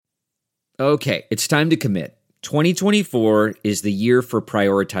Okay, it's time to commit. 2024 is the year for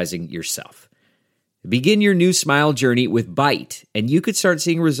prioritizing yourself. Begin your new smile journey with Byte, and you could start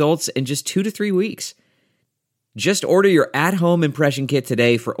seeing results in just 2 to 3 weeks. Just order your at-home impression kit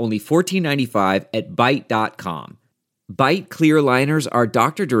today for only $14.95 at Byte.com. Byte clear liners are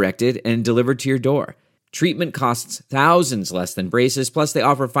doctor-directed and delivered to your door. Treatment costs thousands less than braces, plus they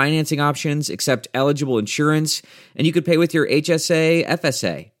offer financing options, accept eligible insurance, and you could pay with your HSA,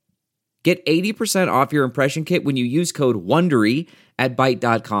 FSA. Get 80% off your impression kit when you use code WONDERY at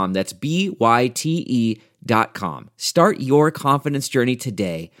Byte.com. That's BYTE.com. Start your confidence journey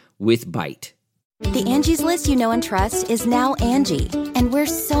today with Byte. The Angie's List you know and trust is now Angie, and we're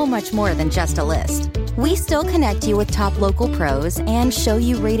so much more than just a list. We still connect you with top local pros and show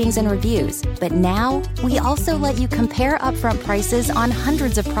you ratings and reviews, but now we also let you compare upfront prices on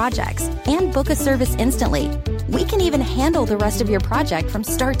hundreds of projects and book a service instantly. We can even handle the rest of your project from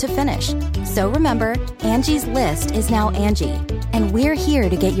start to finish. So remember, Angie's List is now Angie, and we're here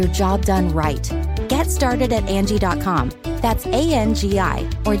to get your job done right. Get started at Angie.com. That's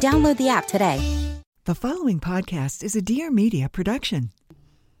ANGI, or download the app today. The following podcast is a Dear Media production.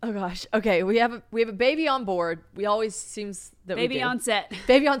 Oh gosh. Okay, we have a baby on board. We always seems that baby we do. on set.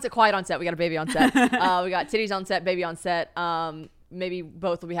 Baby on set, quiet on set. We got a baby on set. We got titties on set, baby on set. Maybe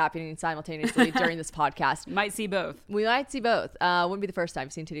both will be happening simultaneously during this podcast. Might see both. We might see both. Wouldn't be the first time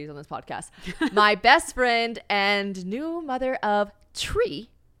I've seen titties on this podcast. My best friend and new mother of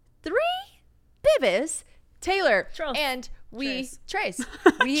three babies, Taylor. Trace. And Trace.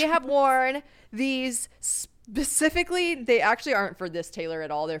 We have worn these specifically. They actually aren't for this Taylor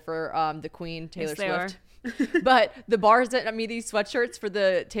at all. They're for the Queen Taylor Swift. But the bars that me these sweatshirts for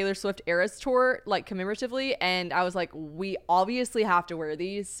the Taylor Swift Eras tour, like commemoratively, and I was like, we obviously have to wear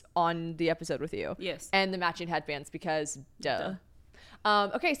these on the episode with you. Yes. And the matching headbands because duh.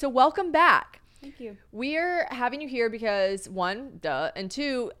 Okay, so welcome back. Thank you. We're having you here because one, duh, and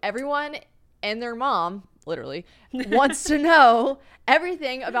two, everyone and their mom literally wants to know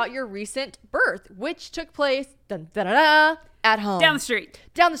everything about your recent birth, which took place at home. Down the street,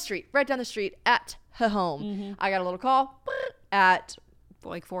 right down the street at her home. Mm-hmm. I got a little call at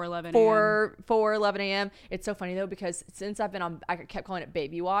like 4:11 4:11 a.m. It's so funny though, because since I've been on, I kept calling it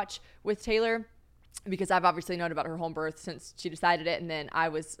baby watch with Taylor, because I've obviously known about her home birth since she decided it, and then I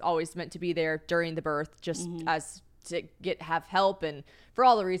was always meant to be there during the birth, just as to have help and for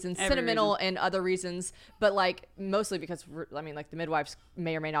all the reasons, sentimental and other reasons, but like mostly because like the midwives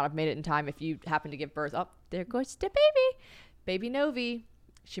may or may not have made it in time if you happen to give birth. Oh, there goes the baby Novi.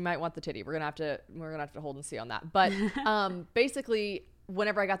 She might want the titty. We're gonna have to hold and see on that. But basically,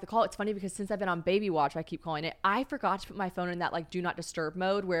 whenever I got the call, it's funny because since I've been on baby watch, I keep calling it, I forgot to put my phone in that like do not disturb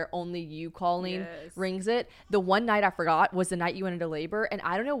mode where only you calling rings it. The one night I forgot was the night you went into labor, and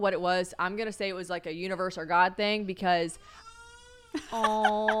I don't know what it was. I'm gonna say it was like a universe or God thing, because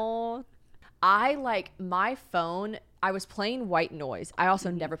I like my phone. I was playing white noise. I also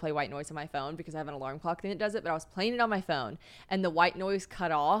never play white noise on my phone because I have an alarm clock thing that does it, but I was playing it on my phone and the white noise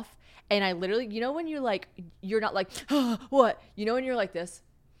cut off. And I literally, you know, when you're like, you're not like, oh, what? You know, when you're like this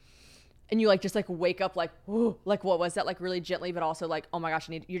and you like just like wake up like, oh, like what was that? Like really gently, but also like, oh my gosh,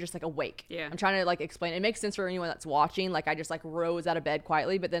 you're just like awake. Yeah. I'm trying to like explain. It makes sense for anyone that's watching. Like I just like rose out of bed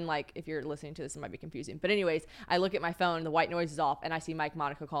quietly, but then like if you're listening to this, it might be confusing. But anyways, I look at my phone, the white noise is off, and I see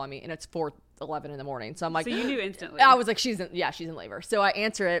Monaco calling me, and it's 4:11 in the morning. So I'm like, so you knew instantly. I was like, she's in labor. So I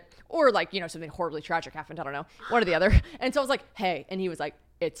answer it, or like, you know, something horribly tragic happened. I don't know, one or the other. And so I was like, hey, and he was like,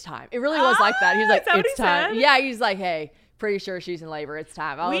 it's time. It really was like that. He was like, it's time. Yeah, he's like, hey, pretty sure she's in labor. It's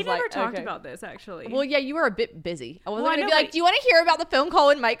time. We never talked about this, actually. Well, yeah, you were a bit busy. I wasn't going to be like, do you want to hear about the phone call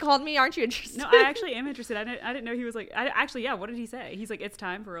when Mike called me? Aren't you interested? No, I actually am interested. I didn't know he was like, yeah, what did he say? He's like, it's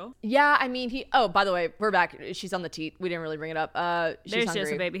time for real? Yeah, I mean, by the way, we're back. She's on the teat. We didn't really bring it up. She's There's hungry.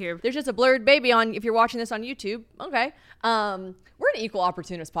 just a baby here. There's just a blurred baby on, if you're watching this on YouTube. Okay. We're an equal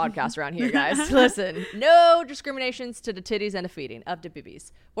opportunist podcast around here, guys. Listen, no discriminations to the titties and the feeding of the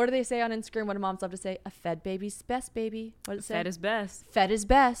babies. What do they say on Instagram? What do moms love to say? A fed baby's best, baby. What does it say? Fed is best. Fed is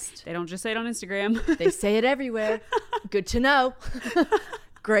best. They don't just say it on Instagram. They say it everywhere. Good to know.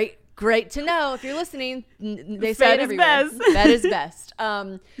 Great to know. If you're listening, they say it everywhere. Fed is best.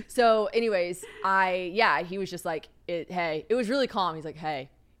 So anyways, he was just like, hey, it was really calm. He's like, hey,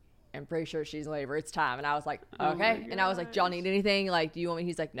 I'm pretty sure she's in labor. It's time. And I was like, okay. And I was like, do y'all need anything? Like, do you want me?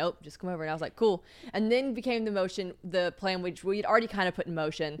 He's like, nope, just come over. And I was like, cool. And then became the plan, which we had already kind of put in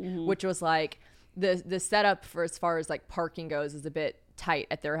motion, which was like the setup for as far as like parking goes is a bit tight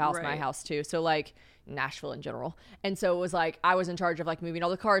at their house, my house too. So like Nashville in general. And so it was like I was in charge of like moving all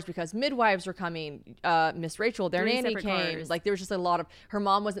the cars because midwives were coming. Miss Rachel, their 3 nanny separate came. cars. Like there was just a lot of, her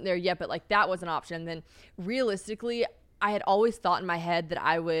mom wasn't there yet, but like that was an option. And then realistically, I had always thought in my head that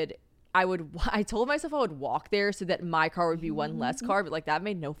I told myself I would walk there so that my car would be one less car, but like that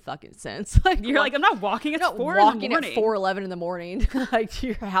made no fucking sense. Like You're like, I'm not walking. It's not 4 in the walking morning. at 4:11 in the morning, like to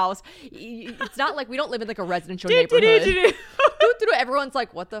your house. It's not like we don't live in like a residential neighborhood. Everyone's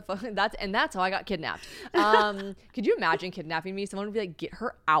like, what the fuck? That's how I got kidnapped. Could you imagine kidnapping me? Someone would be like, get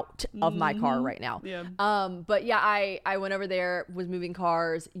her out of my car right now. Yeah. But yeah, I went over there, was moving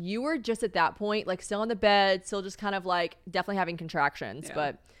cars. You were just at that point, like still on the bed, still just kind of like definitely having contractions. Yeah.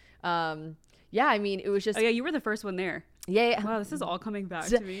 But yeah, I mean, it was just, Oh yeah, you were the first one there. yeah. Wow, this is all coming back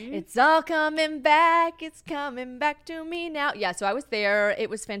to me. It's all coming back. It's coming back to me now. Yeah, so I was there. It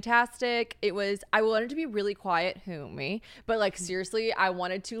was fantastic. I wanted to be really quiet, me. But like seriously, I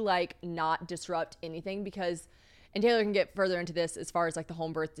wanted to like not disrupt anything because, and Taylor can get further into this as far as like the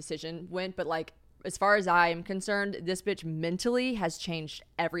home birth decision went, but like as far as I am concerned, this bitch mentally has changed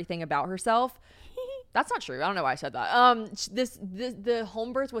everything about herself. That's not true. I don't know why I said that. The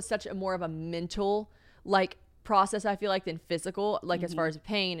home birth was such a more of a mental like process, I feel like, than physical, like as far as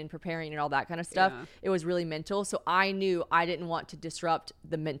pain and preparing and all that kind of stuff. Yeah. It was really mental. So I knew I didn't want to disrupt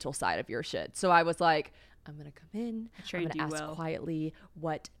the mental side of your shit. So I was like, I'm going to come in. I'm going to ask quietly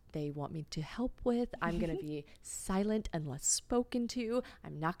what they want me to help with. I'm going to be silent unless spoken to.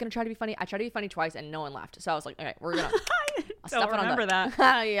 I'm not going to try to be funny. I tried to be funny twice and no one laughed. So I was like, okay, we're going to. Don't remember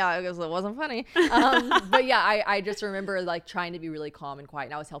that. Yeah, because it wasn't funny. But yeah, I just remember like trying to be really calm and quiet.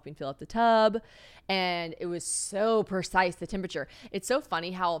 And I was helping fill up the tub, and it was so precise, the temperature. It's so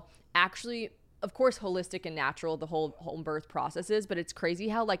funny how actually, of course, holistic and natural the whole home birth process is, but it's crazy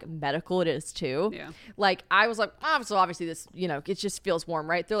how like medical it is too. Yeah. Like I was like, oh, so obviously this, it just feels warm,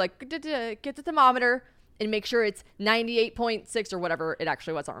 right? They're like, get the thermometer and make sure it's 98.6 or whatever it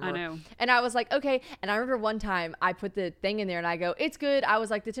actually was. I don't remember. I know. And I was like, okay. And I remember one time I put the thing in there and I go, it's good. I was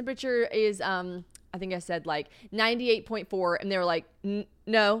like, the temperature is, I think I said like 98.4. And they were like,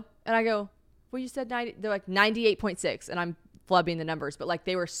 no. And I go, well, you said 90. They're like 98.6. And I'm flubbing the numbers, but like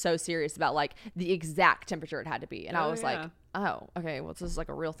they were so serious about like the exact temperature it had to be. And I was like, oh, okay. Well, this is like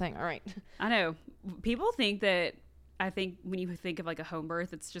a real thing. All right. I know. People think that, I think when you think of like a home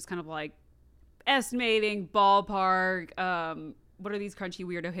birth, it's just kind of like estimating, ballpark, what are these crunchy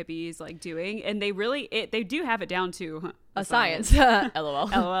weirdo hippies like doing? And they really, they do have it down to a science. LOL.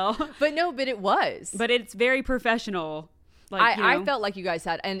 LOL. But no, but it was. But it's very professional. Like I felt like you guys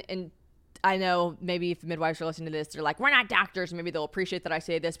had, and I know maybe if midwives are listening to this, they're like, we're not doctors. Maybe they'll appreciate that I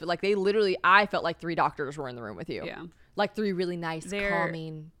say this, but like they literally, I felt like 3 doctors were in the room with you. Yeah. Like 3 really nice,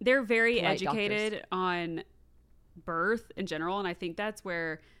 calming. They're very educated doctors on birth in general. And I think that's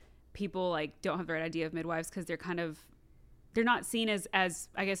where people like don't have the right idea of midwives, because they're not seen as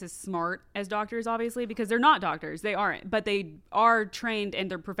I guess as smart as doctors, obviously, because they're not doctors. They aren't, but they are trained and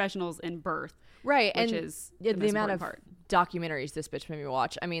they're professionals in birth. Right. Which and is the most amount important of part. Documentaries this bitch made me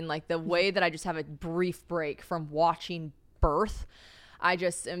watch. I mean, like the way that I just have a brief break from watching birth, I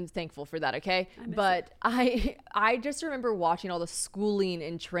just am thankful for that. Okay. But I just remember watching all the schooling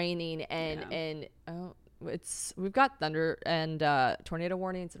and training and we've got thunder and tornado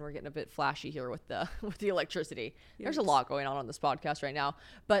warnings, and we're getting a bit flashy here with the electricity. There's a lot going on this podcast right now,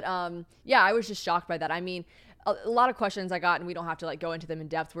 but yeah, I was just shocked by that. I mean, a lot of questions I got, and we don't have to like go into them in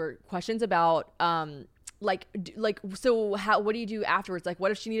depth, were questions about so what do you do afterwards? Like,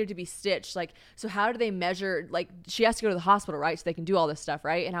 what if she needed to be stitched? Like, so how do they measure? Like, she has to go to the hospital, right? So they can do all this stuff,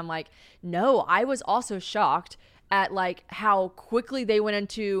 right? And I'm like, no. I was also shocked at like how quickly they went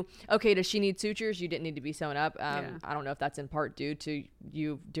into, okay, does she need sutures? You didn't need to be sewn up. I don't know if that's in part due to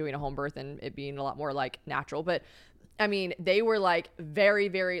you doing a home birth and it being a lot more like natural, but I mean, they were like very,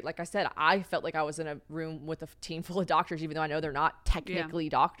 very, like I said, I felt like I was in a room with a team full of doctors, even though I know they're not technically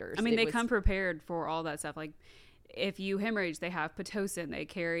doctors. I mean, they come prepared for all that stuff. Like if you hemorrhage, they have Pitocin, they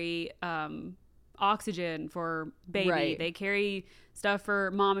carry oxygen for baby. Right. They carry stuff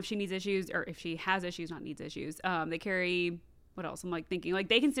for mom if she needs issues, or if she has issues, not needs issues. They carry, what else? I'm like thinking, like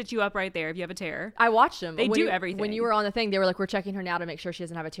they can stitch you up right there if you have a tear. I watched them. They do everything. When you were on the thing, they were like, we're checking her now to make sure she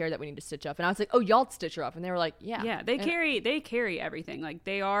doesn't have a tear that we need to stitch up. And I was like, oh, y'all stitch her up. And they were like, yeah. Yeah, they carry everything. Like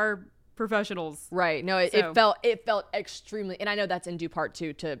they are professionals. Right. No, it felt extremely, and I know that's in due part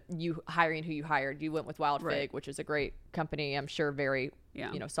too to you hiring who you hired. You went with Wild Fig, which is a great company, I'm sure, very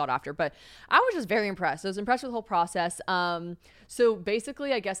sought after. But I was just very impressed. I was impressed with the whole process. So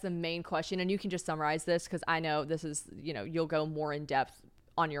basically, I guess the main question, and you can just summarize this because I know this is, you'll go more in depth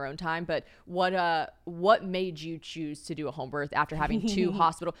on your own time, but what made you choose to do a home birth after having two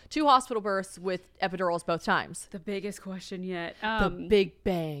hospital births with epidurals both times? The biggest question yet. The big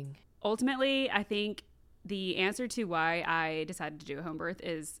bang. Ultimately, I think the answer to why I decided to do a home birth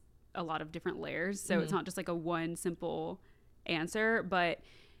is a lot of different layers. So it's not just like a one simple answer, but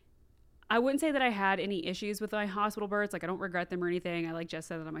I wouldn't say that I had any issues with my hospital births. Like, I don't regret them or anything. I just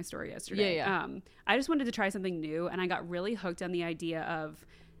said that on my story yesterday. Yeah. I just wanted to try something new, and I got really hooked on the idea of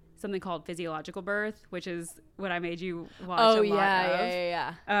something called physiological birth, which is what I made you watch a lot of.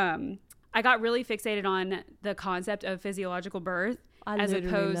 Yeah. I got really fixated on the concept of physiological birth as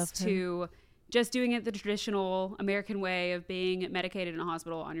opposed to just doing it the traditional American way of being medicated in a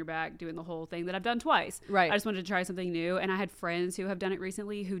hospital on your back, doing the whole thing that I've done twice. Right. I just wanted to try something new. And I had friends who have done it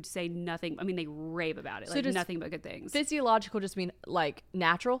recently who'd say nothing. I mean, they rave about it. So like nothing but good things. Physiological just mean like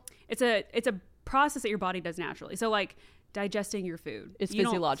natural? It's a process that your body does naturally. So like digesting your food. It's you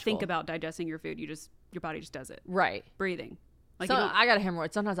physiological. Don't think about digesting your food. Your body just does it. Right. Breathing. Like so I got a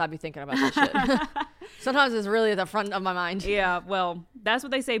hemorrhoid. Sometimes I'd be thinking about this shit. Sometimes it's really at the front of my mind. Yeah. Well, that's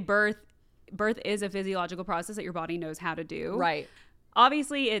what they say. Birth is a physiological process that your body knows how to do. Right.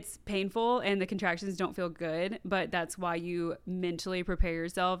 Obviously, it's painful and the contractions don't feel good, but that's why you mentally prepare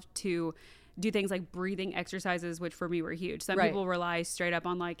yourself to do things like breathing exercises, which for me were huge. Some people rely straight up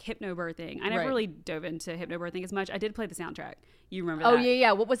on like hypnobirthing. I never really dove into hypnobirthing as much. I did play the soundtrack. You remember that? Oh,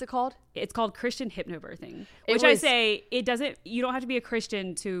 yeah. What was it called? It's called Christian hypnobirthing, which I say it doesn't, you don't have to be a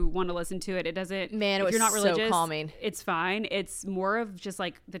Christian to want to listen to it. It doesn't, man, it if was you're not religious, so calming. It's fine. It's more of just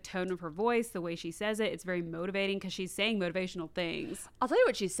like the tone of her voice, the way she says it. It's very motivating because she's saying motivational things. I'll tell you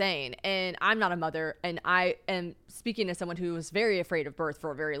what she's saying. And I'm not a mother. And I am speaking as someone who was very afraid of birth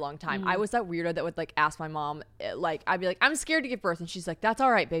for a very long time. I was that weirdo that would like ask my mom, like, I'd be like, I'm scared to give birth. And she's like, that's all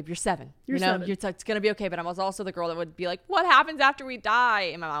right, babe. You're 7. You're 7. It's going to be okay. But I was also the girl that would be like, what happens after we die?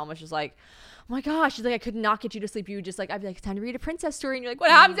 And my mom was just like, oh my gosh. She's like, I could not get you to sleep. You would just like, I'd be like, it's time to read a princess story. And you're like,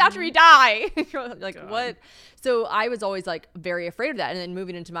 what happens after we die? You're like, God. What? So I was always like very afraid of that. And then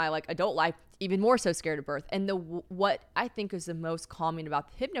moving into my like adult life, even more so scared of birth. And what I think is the most calming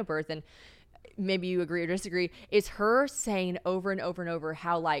about the hypnobirth, and maybe you agree or disagree, is her saying over and over and over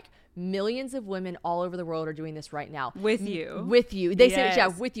how like millions of women all over the world are doing this right now with you. They say that, yeah,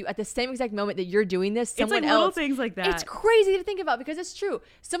 with you at the same exact moment that you're doing this. Someone it's like else, little things like that. It's crazy to think about because it's true.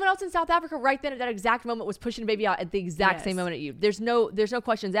 Someone else in South Africa right then at that exact moment was pushing a baby out at the exact same moment at you. There's no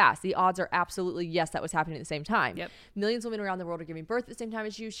questions asked. The odds are absolutely yes, that was happening at the same time. Yep. Millions of women around the world are giving birth at the same time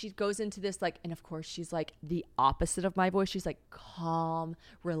as you. She goes into this like, and of course she's like the opposite of my voice. She's like calm,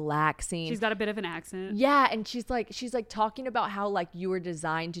 relaxing. She's got a bit of an accent. Yeah, and she's like talking about how like you were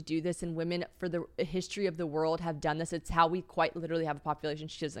designed to do this, and women for the history of the world have done this. It's how we quite literally have a population.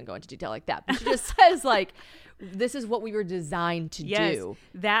 She doesn't go into detail like that, but she just says like, this is what we were designed to do.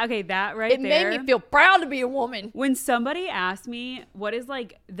 That right there. It made me feel proud to be a woman. When somebody asked me what is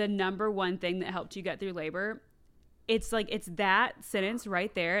like the number one thing that helped you get through labor, it's like, it's that sentence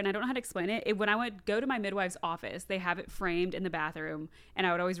right there. And I don't know how to explain it. When I would go to my midwife's office, they have it framed in the bathroom, and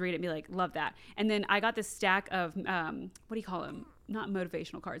I would always read it and be like, love that. And then I got this stack of, what do you call them? Not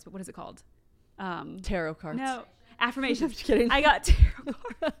motivational cards, but what is it called? Tarot cards. No, affirmations. I'm just kidding. I got tarot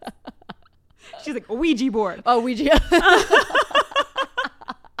cards. She's like, a Ouija board. Oh, Ouija.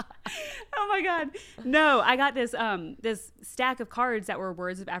 Oh my God. No, I got this this stack of cards that were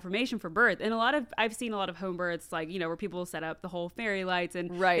words of affirmation for birth. And I've seen a lot of home births, like, you know, where people set up the whole fairy lights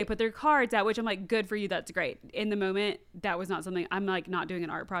and they put their cards out, which I'm like, good for you. That's great. In the moment, that was not something, I'm like not doing an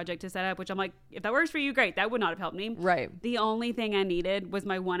art project to set up, which I'm like, if that works for you, great. That would not have helped me. Right. The only thing I needed was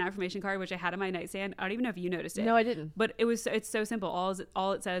my one affirmation card, which I had on my nightstand. I don't even know if you noticed it. No, I didn't. But it's so simple.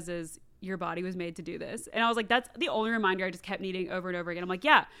 All it says is, your body was made to do this. And I was like, that's the only reminder I just kept needing over and over again. I'm like,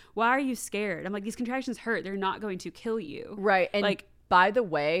 yeah, why are you scared? I'm like, these contractions hurt. They're not going to kill you. Right. And like, by the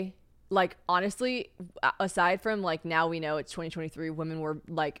way, like, honestly, aside from like, now we know it's 2023, women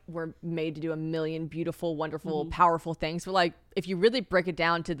were made to do a million beautiful, wonderful, powerful things. But like, if you really break it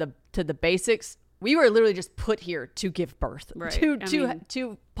down to the basics, we were literally just put here to give birth,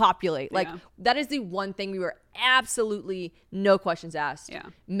 to populate. Like, that is the one thing we were absolutely, no questions asked,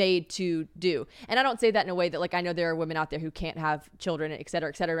 made to do. And I don't say that in a way that, like, I know there are women out there who can't have children, et cetera,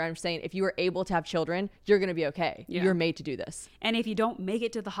 et cetera. I'm saying if you are able to have children, you're going to be okay. Yeah. You're made to do this. And if you don't make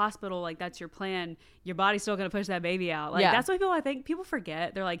it to the hospital, like, that's your plan, your body's still going to push that baby out. Like, that's why I think people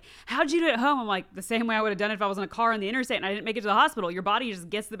forget. They're like, how'd you do it at home? I'm like, the same way I would have done it if I was in a car on the interstate and I didn't make it to the hospital. Your body just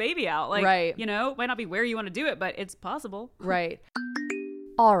gets the baby out. Like, you know, might not be where you want to do it, but it's possible. Right.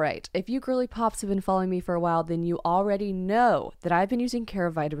 All right, if you girly pops have been following me for a while, then you already know that I've been using Care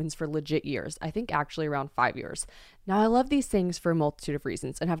vitamins for legit years. I think actually around 5 years. Now, I love these things for a multitude of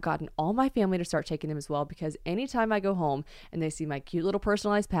reasons and have gotten all my family to start taking them as well, because anytime I go home and they see my cute little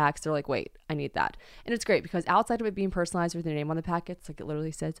personalized packs, they're like, wait, I need that. And it's great because outside of it being personalized with your name on the packet, it's like it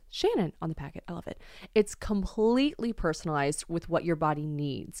literally says Shannon on the packet. I love it. It's completely personalized with what your body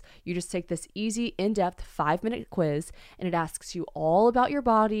needs. You just take this easy, in-depth 5-minute quiz and it asks you all about your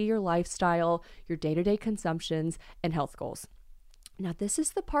body, your lifestyle, your day-to-day consumptions, and health goals. Now, this is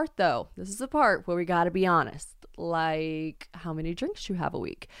the part though. This is the part where we got to be honest. Like, how many drinks you have a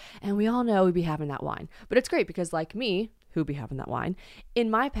week? And we all know we be having that wine. But it's great because like me, who be having that wine,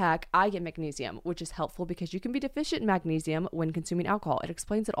 in my pack, I get magnesium, which is helpful because you can be deficient in magnesium when consuming alcohol. It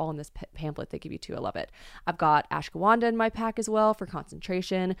explains it all in this pamphlet they give you too. I love it. I've got ashwagandha in my pack as well for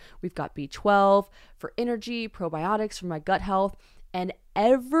concentration. We've got B12 for energy, probiotics for my gut health. And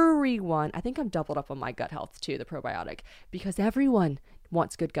everyone, I think I'm doubled up on my gut health too, the probiotic, because everyone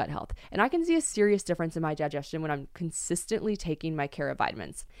wants good gut health. And I can see a serious difference in my digestion when I'm consistently taking my Cara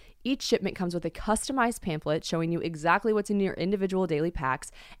vitamins. Each shipment comes with a customized pamphlet showing you exactly what's in your individual daily packs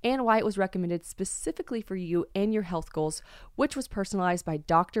and why it was recommended specifically for you and your health goals, which was personalized by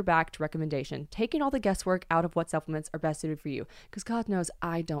doctor-backed recommendation, taking all the guesswork out of what supplements are best suited for you. Because God knows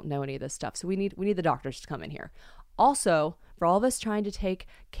I don't know any of this stuff, so we need the doctors to come in here. Also, for all of us trying to take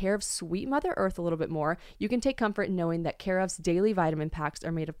care of sweet Mother Earth a little bit more, you can take comfort in knowing that Care of's daily vitamin packs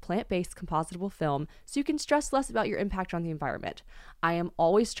are made of plant-based compositable film, so you can stress less about your impact on the environment. I am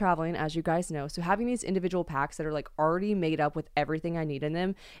always traveling, as you guys know, so having these individual packs that are like already made up with everything I need in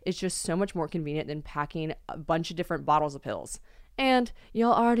them is just so much more convenient than packing a bunch of different bottles of pills. And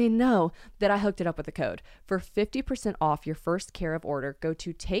y'all already know that I hooked it up with a code. For 50% off your first Care of order, go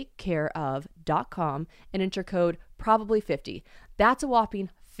to takecareof.com and enter code probably50. That's a whopping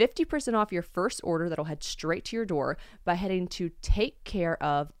 50% off your first order that'll head straight to your door by heading to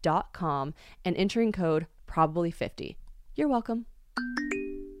takecareof.com and entering code probably50. You're welcome.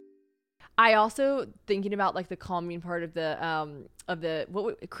 I also thinking about like the calming part of the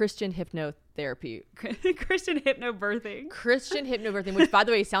Christian hypnotherapy, Christian hypnobirthing, which by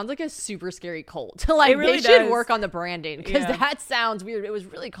the way sounds like a super scary cult. Like really they should does. work on the branding because that sounds weird. It was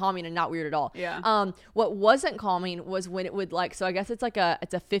really calming and not weird at all. Yeah. What wasn't calming was when it would so I guess it's a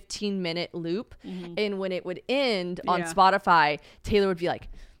 15-minute loop, and when it would end on Spotify, Taylor would be like,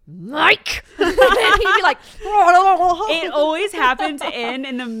 Mike, and he'd be like, it always happened to end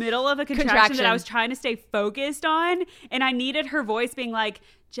in the middle of a contraction that I was trying to stay focused on, and I needed her voice being like,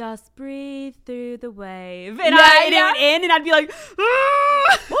 just breathe through the wave, and it would end and I'd be like,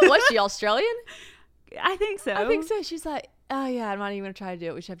 what was she, Australian? I think so. She's like, oh yeah, I'm not even gonna try to do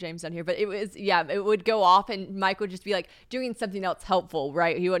it. We should have James on here. But it was, it would go off and Mike would just be like doing something else helpful,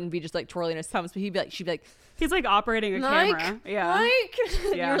 right? He wouldn't be just like twirling his thumbs, but she'd be like, he's like operating a camera. Yeah. Mike.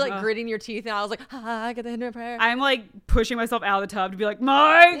 You were like gritting your teeth and I was like, I got the hint of prayer. I'm like pushing myself out of the tub to be like,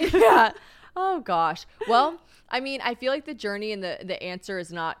 Mike. Yeah. Oh gosh. Well, I mean, I feel like the journey and the answer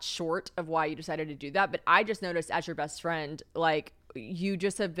is not short of why you decided to do that. But I just noticed as your best friend, like you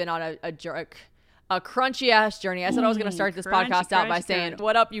just have been on a crunchy ass journey. I said I was going to start this podcast out by saying,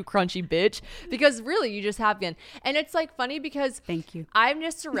 what up, you crunchy bitch? Because really, you just have been. And it's like funny because thank you. I'm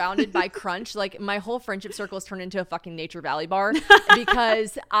just surrounded by crunch. Like my whole friendship circle has turned into a fucking Nature Valley bar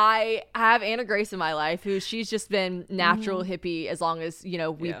because I have Anna Grace in my life, who she's just been natural hippie as long as,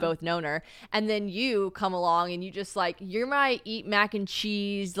 we've both known her. And then you come along and you just like, you're my eat mac and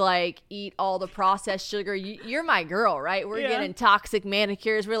cheese, like eat all the processed sugar. You're my girl, right? We're getting toxic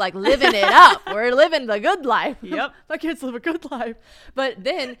manicures. We're like living it up. We're living the good life. Yep. My kids live a good life. But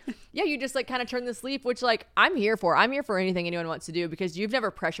then, you just like kind of turn this leaf, which like I'm here for. I'm here for anything anyone wants to do because you've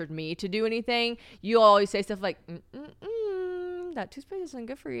never pressured me to do anything. You always say stuff like, that toothpaste isn't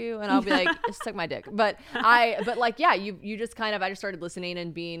good for you. And I'll be like, suck my dick. But you just kind of, I just started listening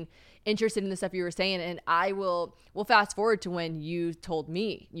and being interested in the stuff you were saying. And we'll fast forward to when you told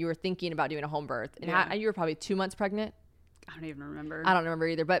me you were thinking about doing a home birth. And you were probably 2 months pregnant. I don't even remember. I don't remember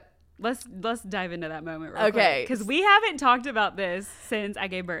either, but Let's dive into that moment real quick. Because we haven't talked about this since I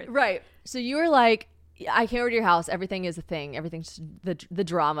gave birth. Right. So you were like, I came over to your house. Everything is a thing. Everything's the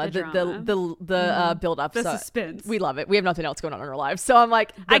drama, the build up, the suspense. We love it. We have nothing else going on in our lives. So I'm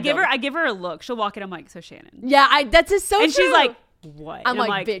like, I give her a look. She'll walk in. I'm like, so Shannon. Yeah, that's just so and true. she's like, what? I'm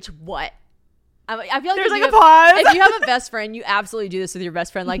like, bitch, what? I feel like there's like a pause. If you have a best friend, you absolutely do this with your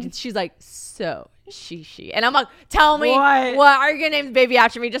best friend. Like she's like, so she, and I'm like, tell me what are you gonna name the baby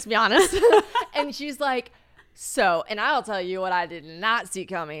after me? Just be honest. And she's like, so, and I'll tell you what I did not see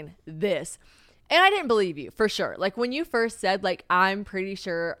coming. This. And I didn't believe you for sure. Like when you first said like, I'm pretty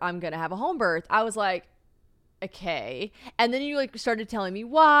sure I'm gonna have a home birth, I was like, okay. And then you like started telling me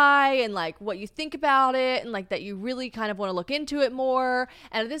why and like what you think about it and like that you really kind of want to look into it more.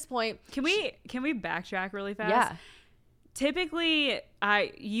 And at this point, can we backtrack really fast? Yeah. Typically,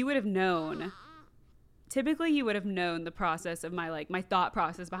 you would have known the process of my thought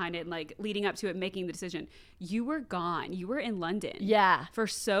process behind it and like leading up to it, making the decision. You were gone. You were in London. Yeah. For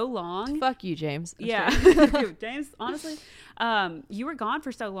so long. Fuck you, James. Yeah. James, honestly, you were gone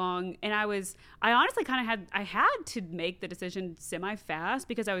for so long. And I honestly kind of had to make the decision semi fast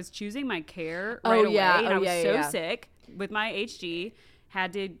because I was choosing my care right away. And I was so sick with my HG.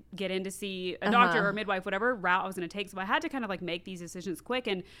 Had to get in to see a doctor or a midwife, whatever route I was going to take. So I had to kind of like make these decisions quick.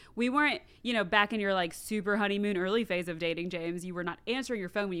 And we weren't, back in your like super honeymoon early phase of dating, James, you were not answering your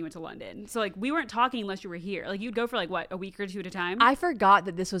phone when you went to London. So like we weren't talking unless you were here. Like you'd go for like what, a week or two at a time? I forgot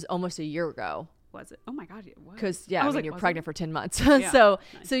that this was almost a year ago. Was it? Oh my God. Because I mean, you're pregnant for 10 months. Yeah, so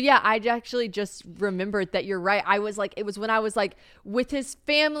nice. yeah, I actually just remembered that you're right. I was like, it was when I was like with his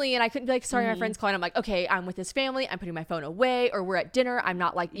family and I couldn't be like, sorry, my friend's calling. I'm like, okay, I'm with his family. I'm putting my phone away, or we're at dinner. I'm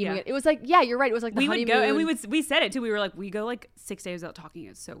not like, even, it was like, yeah, you're right. It was like the honeymoon. We would go, and we said it too. We were like, we go like 6 days without talking.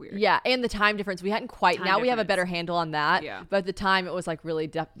 It's so weird. Yeah. And the time difference, we hadn't quite, now we have a better handle on that. Yeah. But at the time it was like really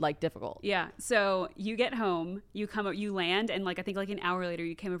difficult. Yeah. So you get home, you land, and like, I think like an hour later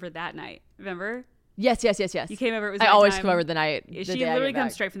you came over that night. Remember? Yes. You came over. It was I always come over the night. She literally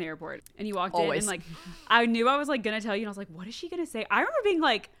comes straight from the airport, and you walked in, and like, I knew I was like gonna tell you, and I was like, what is she gonna say? I remember being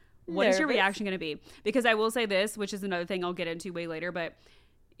like, what is your reaction gonna be? Because I will say this, which is another thing I'll get into way later, but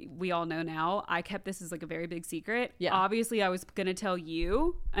we all know now. I kept this as like a very big secret. Yeah. Obviously, I was gonna tell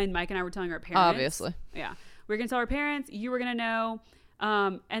you, and Mike and I were telling our parents. Obviously. Yeah. We were gonna tell our parents. You were gonna know.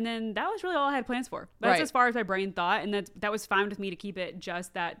 And then that was really all I had plans for. That's as far as my brain thought, and that was fine with me to keep it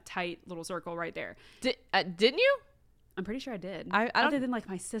just that tight little circle right there. Didn't you? I'm pretty sure I did. I don't, other than like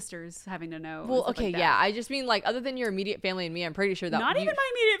my sisters having to know. Well, okay, like yeah. I just mean like other than your immediate family and me, I'm pretty sure that not even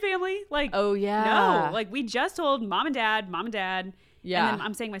my immediate family. Like, oh yeah, no, like we just told mom and dad. Yeah, and then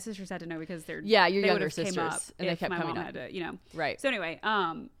I'm saying my sisters had to know because they're your younger sisters, and they kept coming up. Had to, right. So anyway,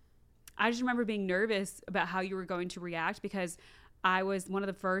 I just remember being nervous about how you were going to react because I was one of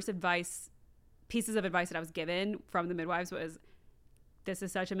the first pieces of advice that I was given from the midwives was, this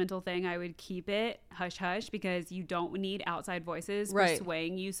is such a mental thing. I would keep it hush hush because you don't need outside voices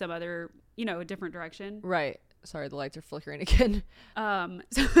swaying you some other, a different direction. Right. Sorry, the lights are flickering again.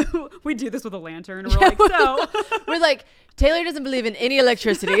 So we do this with a lantern. We're like, we're like, Taylor doesn't believe in any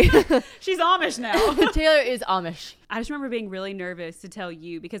electricity. She's Amish now. Taylor is Amish. I just remember being really nervous to tell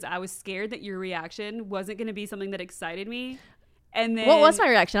you because I was scared that your reaction wasn't going to be something that excited me. And then what was my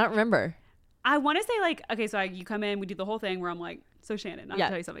reaction? I don't remember. I want to say like, okay, so you come in, we do the whole thing where I'm like, so Shannon, I'll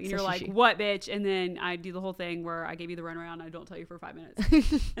tell you something. And you're like, what, bitch? And then I do the whole thing where I gave you the runaround and I don't tell you for 5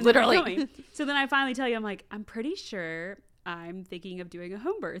 minutes. Literally. So then I finally tell you, I'm like, I'm pretty sure I'm thinking of doing a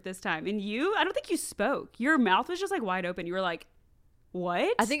home birth this time. And I don't think you spoke. Your mouth was just like wide open. You were like,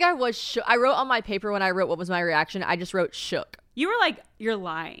 what? I think I was shook. I wrote on my paper when I wrote what was my reaction, I just wrote shook. You were like, you're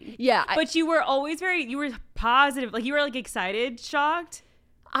lying. Yeah. But you were always you were positive. Like you were like excited, shocked.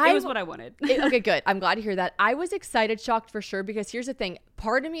 It was what I wanted. Okay, good. I'm glad to hear that. I was excited, shocked for sure, because here's the thing.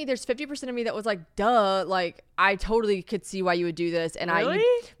 Part of me, there's 50% of me that was like, duh, like I totally could see why you would do this. And really?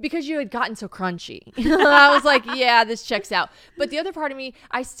 Because you had gotten so crunchy. I was like, yeah, this checks out. But the other part of me,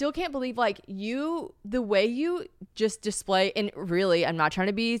 I still can't believe like the way you just display, and really, I'm not trying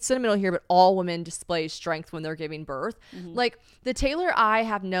to be sentimental here, but all women display strength when they're giving birth. Mm-hmm. Like the Taylor I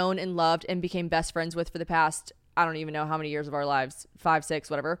have known and loved and became best friends with for the past, I don't even know how many years of our lives, 5, 6,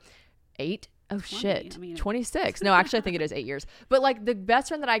 whatever, 8. Oh 20, shit. 26. No, actually I think it is 8 years. But like the best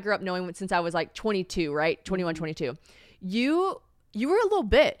friend that I grew up knowing since I was like 22, right? 21, 22. You were a little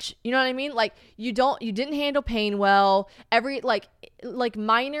bitch. You know what I mean? Like you didn't handle pain well. Every like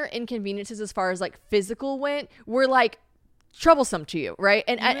minor inconveniences as far as like physical went were like troublesome to you, right?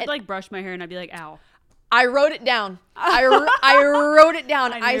 And you would like brush my hair and I'd be like, ow. I wrote it down. I wrote it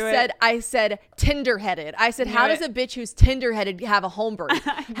down. I said tender-headed. I said, how does a bitch who's tender-headed have a home birth?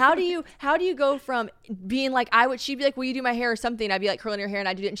 How do you go from being like, she'd be like, will you do my hair or something? I'd be like curling her hair and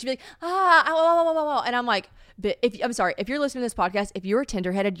I'd do it. And she'd be like, and I'm like, I'm sorry, if you're listening to this podcast, if you're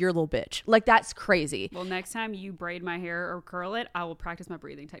tender-headed, you're a little bitch. Like that's crazy. Well, next time you braid my hair or curl it, I will practice my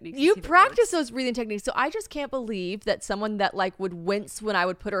breathing techniques. You practice those breathing techniques. So I just can't believe that someone that like would wince when I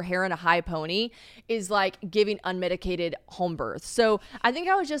would put her hair in a high pony is like giving unmedicated home birth. So I think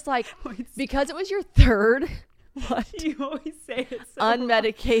I was just like, because it was your third. What? You always say it so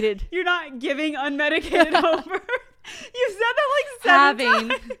unmedicated. Wrong. You're not giving unmedicated home birth. You said that like 7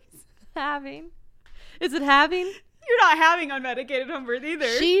 times. Having. Is it having? You're not having unmedicated home birth either.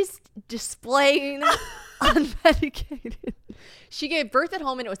 She's displaying Unmedicated. She gave birth at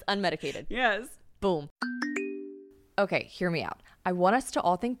home and it was unmedicated. Yes. Boom. Okay, hear me out. I want us to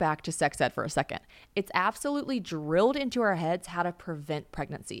all think back to sex ed for a second. It's absolutely drilled into our heads how to prevent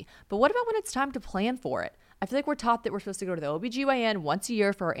pregnancy. But what about when it's time to plan for it? I feel like we're taught that we're supposed to go to the OBGYN once a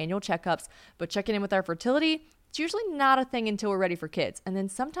year for our annual checkups, but checking in with our fertility, it's usually not a thing until we're ready for kids. And then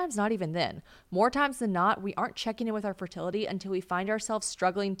sometimes not even then. More times than not, we aren't checking in with our fertility until we find ourselves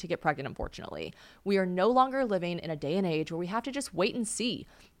struggling to get pregnant, unfortunately. We are no longer living in a day and age where we have to just wait and see.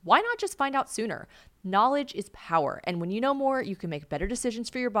 Why not just find out sooner? Knowledge is power. And when you know more, you can make better decisions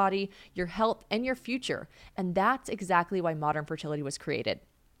for your body, your health, and your future. And that's exactly why modern fertility was created.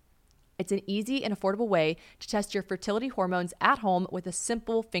 It's an easy and affordable way to test your fertility hormones at home with a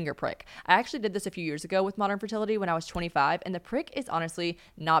simple finger prick. I actually did this a few years ago with Modern Fertility when I was 25, and the prick is honestly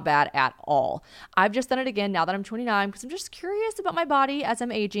not bad at all. I've just done it again now that I'm 29 because I'm just curious about my body as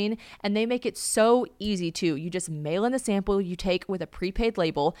I'm aging, and they make it so easy too. You just mail in the sample you take with a prepaid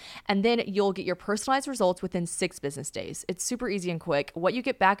label, and then you'll get your personalized results within 6 business days. It's super easy and quick. What you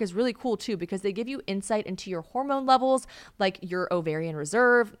get back is really cool too because they give you insight into your hormone levels, like your ovarian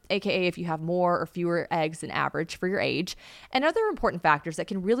reserve, aka if you have more or fewer eggs than average for your age, and other important factors that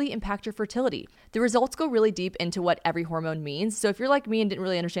can really impact your fertility. The results go really deep into what every hormone means. So if you're like me and didn't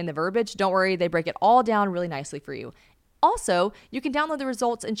really understand the verbiage, don't worry, they break it all down really nicely for you. Also, you can download the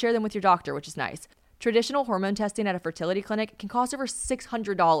results and share them with your doctor, which is nice. Traditional hormone testing at a fertility clinic can cost over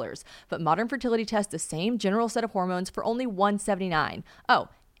 $600, but Modern Fertility tests the same general set of hormones for only $179. Oh,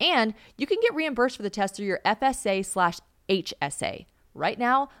 and you can get reimbursed for the test through your FSA/HSA. Right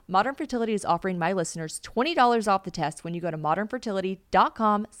now, Modern Fertility is offering my listeners $20 off the test when you go to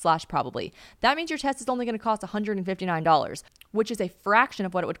modernfertility.com/probably. That means your test is only going to cost $159, which is a fraction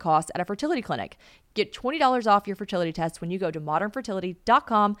of what it would cost at a fertility clinic. Get $20 off your fertility test when you go to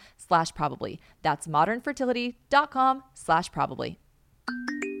modernfertility.com/probably. That's modernfertility.com/probably.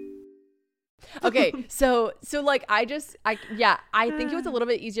 Okay, so like I think it was a little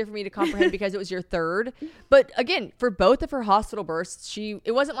bit easier for me to comprehend because it was your third. But again, for both of her hospital births,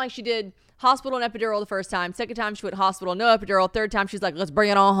 it wasn't like she did hospital and epidural the first time. Second time she went hospital, no epidural. Third time she's like, let's bring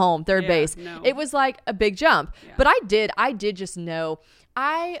it on home. Third base. No. It was like a big jump. Yeah. But I did just know.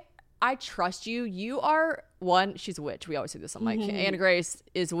 I trust you. You are one. She's a witch. We always say this. I'm like, Anna Grace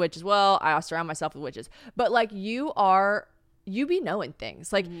is a witch as well. I surround myself with witches. But like you be knowing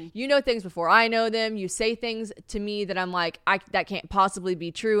things. Like you know things before I know them. You say things to me that I'm like, that can't possibly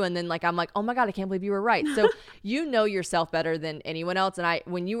be true. And then like, I'm like, oh my God, I can't believe you were right. So you know yourself better than anyone else. And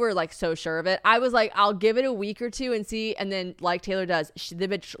when you were like so sure of it, I was like, I'll give it a week or two and see. And then like Taylor does, the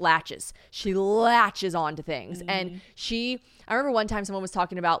bitch latches. She latches onto things. And I remember one time someone was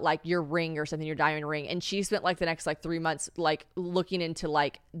talking about like your ring or something, your diamond ring. And she spent like the next like 3 months, like looking into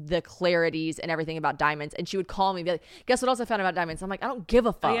like the clarities and everything about diamonds. And she would call me and be like, guess what else I found about diamonds? I'm like, I don't give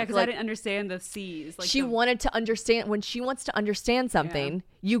a fuck. Oh, yeah, because I didn't understand the C's. Like she wanted to understand. When she wants to understand something,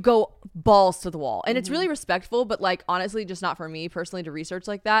 you go balls to the wall. And it's really respectful, but like honestly, just not for me personally to research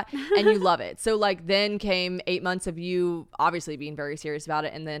like that. And you love it. So like then came 8 months of you obviously being very serious about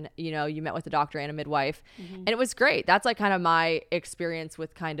it. And then, you know, you met with a doctor and a midwife. And it was great. That's like kind of my experience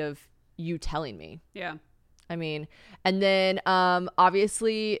with kind of you telling me. Yeah. I mean, and then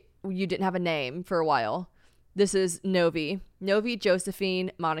obviously you didn't have a name for a while. This is Novi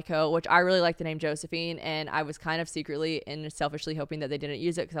Josephine Monaco, which I really like the name Josephine, and I was kind of secretly and selfishly hoping that they didn't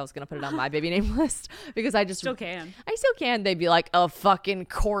use it because I was going to put it on my baby name list because I still can. They'd be like, oh, fucking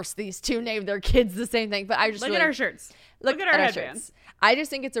course, these two named their kids the same thing. But I just look at our shirts. Look at our headbands. I just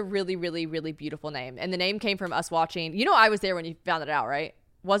think it's a really, really, really beautiful name, and the name came from us watching. You know, I was there when you found it out, right?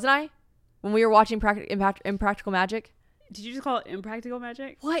 Wasn't I? When we were watching Impractical Magic. Did you just call it Impractical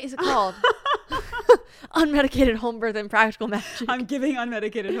Magic? What is it called? Unmedicated home birth and practical magic. I'm giving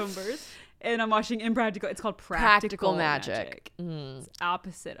unmedicated home birth, and I'm watching Impractical. It's called Practical Magic. It's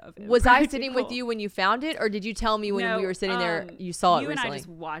opposite of it. Was I sitting with you when you found it, or did you tell me when we were sitting there you saw it recently? You and I just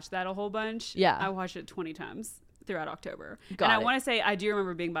watched that a whole bunch. Yeah. I watched it 20 times throughout October. I want to say I do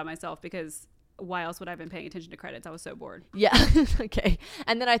remember being by myself because why else would I have been paying attention to credits? I was so bored. Yeah. Okay.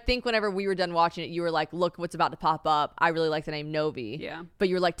 And then I think whenever we were done watching it, you were like, look what's about to pop up. I really like the name Novi. Yeah. But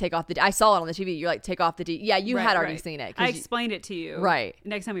you were like, take off the D. I saw it on the TV. You're like, take off the D. Yeah, you had already seen it. I explained it to you. Right.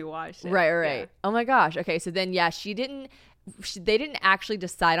 Next time we watched it. Right. Yeah. Oh my gosh. Okay. So then, yeah, they didn't actually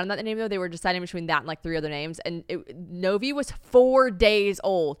decide on that name though. They were deciding between that and like 3 other names. And Novi was 4 days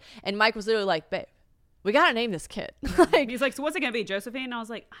old. And Mike was literally like, babe, we gotta name this kid. He's like, so what's it gonna be, Josephine? And I was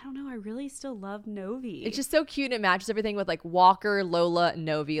like, I don't know, I really still love Novi. It's just so cute and it matches everything with like Walker, Lola, and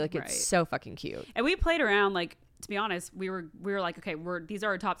Novi. Like it's so fucking cute. And we played around like to be honest, we were like, okay, these are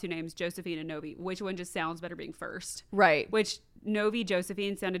our top 2 names, Josephine and Novi. Which one just sounds better being first? Right. Which Novi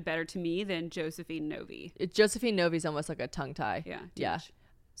Josephine sounded better to me than Josephine Novi. Josephine Novi's almost like a tongue tie. Yeah. Yeah.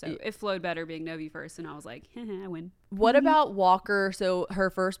 So it flowed better being Novi first, and I was like, I win. What about Walker? So her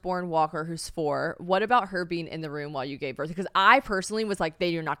firstborn Walker, who's 4. What about her being in the room while you gave birth? Because I personally was like,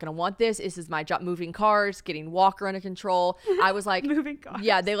 you're not going to want this. This is my job, moving cars, getting Walker under control. I was like, moving cars.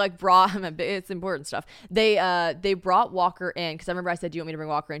 Yeah, they like brought him. It's important stuff. They brought Walker in because I remember I said, do you want me to bring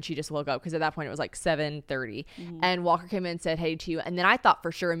Walker in? She just woke up because at that point it was like 7:30, and Walker came in and said, hey to you. And then I thought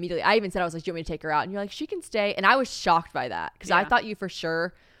for sure immediately, I even said, I was like, do you want me to take her out? And you're like, she can stay. And I was shocked by that because I thought you for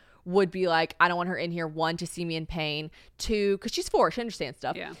sure would be like, I don't want her in here, 1, to see me in pain, 2, because she's 4, she understands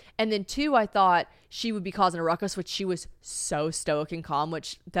stuff, and then 2, I thought she would be causing a ruckus, which she was so stoic and calm,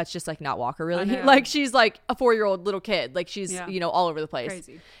 which that's just like not Walker really. Like she's like a 4-year-old little kid, like she's all over the place.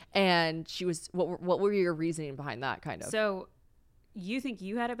 Crazy. And she was, what were your reasoning behind that kind of? So you think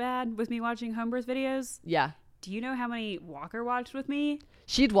you had it bad with me watching home birth videos? Yeah. Do you know how many Walker watched with me?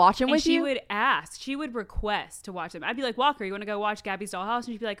 She'd watch them with you? She would ask. She would request to watch them. I'd be like, Walker, you want to go watch Gabby's Dollhouse? And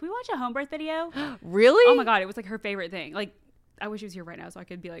she'd be like, can we watch a home birth video? Really? Oh my God. It was like her favorite thing. Like, I wish she was here right now so I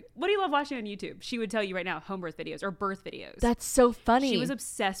could be like, what do you love watching on YouTube? She would tell you right now, home birth videos or birth videos. That's so funny. She was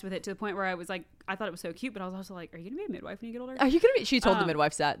obsessed with it to the point where I was like, I thought it was so cute, but I was also like, are you going to be a midwife when you get older? Are you going to be? She told the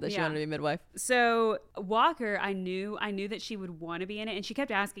midwife that she wanted to be a midwife. So Walker, I knew that she would want to be in it. And she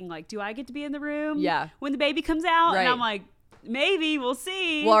kept asking like, do I get to be in the room? Yeah. When the baby comes out? Right. And I'm like, maybe, we'll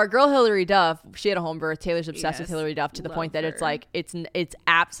see. Well, our girl Hillary Duff, she had a home birth. Taylor's obsessed with Hillary Duff to the point that it's like it's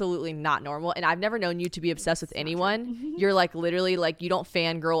absolutely not normal. And I've never known you to be obsessed with anyone. You're like literally like you don't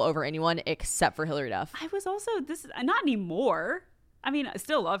fangirl over anyone except for Hillary Duff. I was also not anymore. I mean, I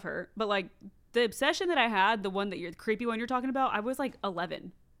still love her, but like the obsession that I had, the creepy one you're talking about, I was like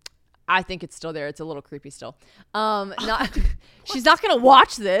 11. I think it's still there. It's a little creepy still. She's not gonna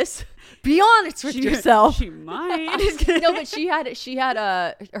watch this. Be honest with yourself. She might. No, but she had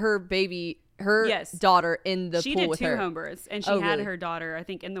her baby, daughter in the pool with her. She did 2 home births, and she had her daughter, I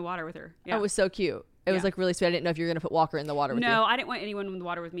think, in the water with her. Yeah. It was so cute. It was like really sweet. I didn't know if you were gonna put Walker in the water with you. No, I didn't want anyone in the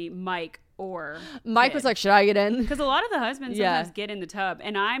water with me. Mike was like, should I get in? Because a lot of the husbands sometimes get in the tub,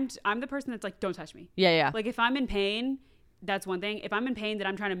 and I'm the person that's like, don't touch me. Yeah. Like if I'm in pain, that's one thing. If I'm in pain that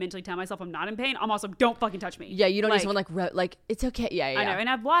I'm trying to mentally tell myself I'm not in pain, I'm also, don't fucking touch me. Yeah, you don't need someone like it's okay. Yeah. I know. And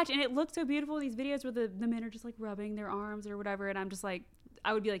I've watched, and it looks so beautiful, these videos where the men are just like rubbing their arms or whatever, and I'm just like,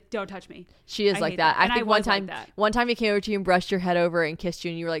 I would be like, don't touch me. She is like that. I think one time he came over to you and brushed your head over and kissed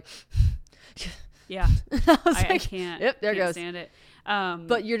you, and you were like, yeah. I can't. Yep, there can't goes. Stand it.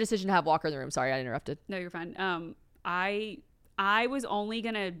 But your decision to have Walker in the room. Sorry, I interrupted. No, you're fine. I was only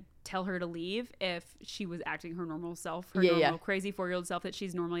gonna tell her to leave if she was acting her normal self, her normal crazy 4-year-old self that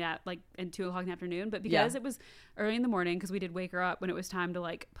she's normally at like in 2 o'clock in the afternoon. But because it was early in the morning, because we did wake her up when it was time to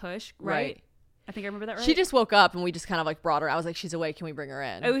like push, right? I think I remember that right. She just woke up and we just kind of like brought her. I was like, she's awake. Can we bring her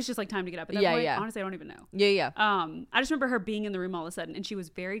in? It was just like time to get up at that point. Honestly, I don't even know. Yeah. I just remember her being in the room all of a sudden, and she was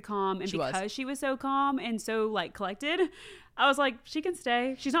very calm. And she was so calm and so like collected, I was like, she can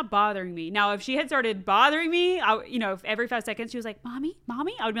stay. She's not bothering me. Now, if she had started bothering me, if every 5 seconds she was like, mommy,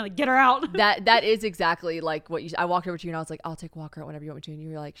 I would be like, get her out. That is exactly like what I walked over to you and I was like, I'll take Walker out whenever you want me to. And you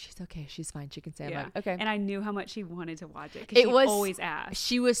were like, she's okay. She's fine. She can stay. I'm like, okay. And I knew how much she wanted to watch it because she always asked.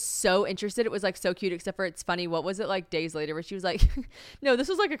 She was so interested. It was like so cute, except for it's funny. What was it like days later where she was like, no, this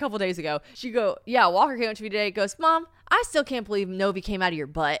was like a couple days ago. She'd go, yeah, Walker came up to me today. Goes, Mom, I still can't believe Novi came out of your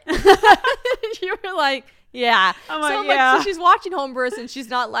butt. You were like, yeah. So she's watching home births and she's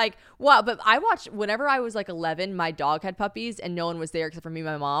not like, wow. But I watched whenever I was like 11, my dog had puppies and no one was there except for me and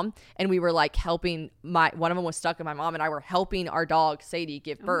my mom. And we were like helping one of them was stuck and my mom and I were helping our dog Sadie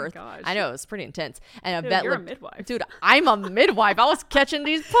give birth. Oh my gosh. I know, it was pretty intense. And you're a midwife. Dude, I'm a midwife. I was catching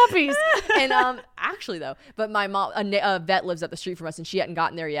these puppies. And actually though, but my mom, a vet lives up the street from us and she hadn't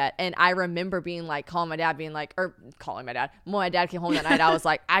gotten there yet. And I remember being like, calling my dad came home that night. I was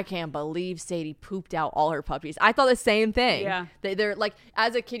like, I can't believe Sadie pooped out all her puppies. I thought the same thing. Yeah. They're like,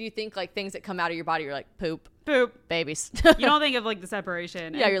 as a kid, you think like things that come out of your body, you're like, poop, babies. You don't think of like the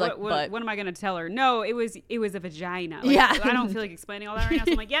separation. Yeah, and you're like, what am I going to tell her? No, it was a vagina. Yeah. I don't feel like explaining all that right now.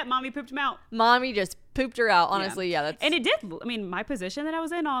 So I'm like, yeah, mommy pooped him out. Mommy just pooped her out. Honestly, yeah. And it did. I mean, my position that I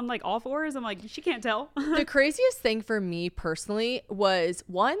was in on like all fours, I'm like, she can't tell. The craziest thing for me personally was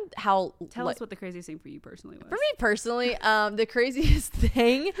Tell us what the craziest thing for you personally was. For me personally, the craziest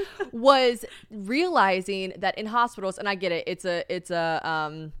thing was realizing that in hospitals, and I get it, it's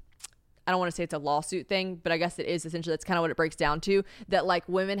a I don't want to say it's a lawsuit thing, but I guess it is essentially. That's kind of what it breaks down to, that like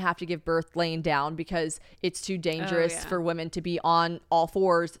women have to give birth laying down because it's too dangerous for women to be on all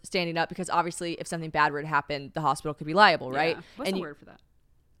fours standing up, because obviously if something bad were to happen, the hospital could be liable, right? What's the word for that?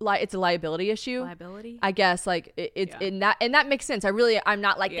 It's a liability issue. Liability, I guess. Like it's in that, and that makes sense. I'm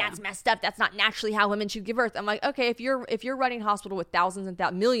not like that's messed up. That's not naturally how women should give birth. I'm like, okay, if you're running a hospital with thousands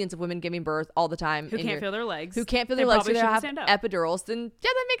and millions of women giving birth all the time, who can't feel their legs, so they have epidurals, then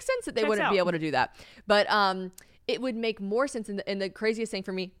that makes sense that they wouldn't be able to do that. But it would make more sense. And the craziest thing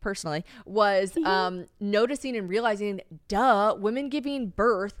for me personally was noticing and realizing, women giving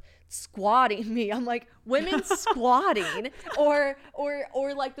birth squatting me. I'm like, women squatting or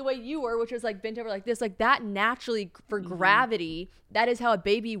like the way you were, which was like bent over like this, like that naturally for gravity, that is how a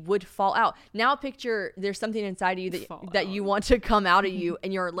baby would fall out. Now picture there's something inside of you that you want to come out of you,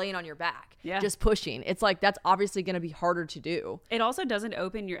 and you're laying on your back, just pushing. It's like, that's obviously going to be harder to do. It also doesn't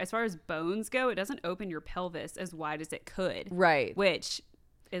open your, as far as bones go, it doesn't open your pelvis as wide as it could. Right. Which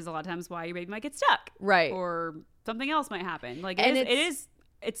is a lot of times why your baby might get stuck. Right. Or something else might happen. Like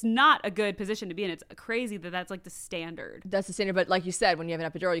it's not a good position to be in. It's crazy that that's like the standard. That's the standard, but like you said, when you have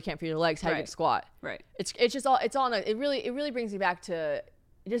an epidural, you can't feel your legs. How do you squat? Right. It's all. It really brings me back to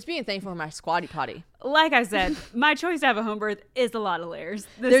just being thankful for my squatty potty. Like I said, my choice to have a home birth is a lot of layers.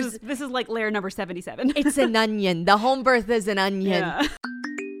 This is like layer number 77. It's an onion. The home birth is an onion.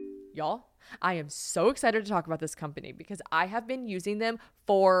 Y'all, I am so excited to talk about this company because I have been using them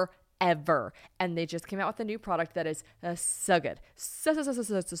forever, and they just came out with a new product that is so good, so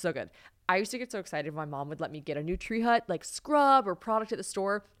good. I used to get so excited when my mom would let me get a new Tree Hut like scrub or product at the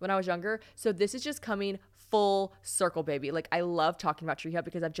store when I was younger. So this is just coming full circle, baby. Like, I love talking about Tree Hut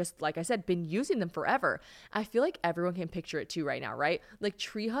because I've just, like I said, been using them forever. I feel like everyone can picture it too right now, right? Like,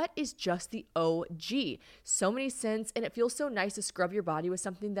 Tree Hut is just the OG. So many scents, and it feels so nice to scrub your body with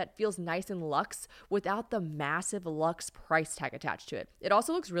something that feels nice and luxe without the massive luxe price tag attached to it. It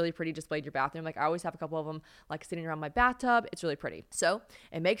also looks really pretty displayed in your bathroom. Like, I always have a couple of them like sitting around my bathtub. It's really pretty. So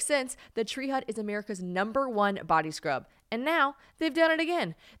it makes sense that Tree Hut is America's #1 body scrub. And now they've done it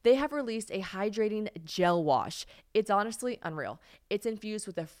again. They have released a hydrating gel wash. It's honestly unreal. It's infused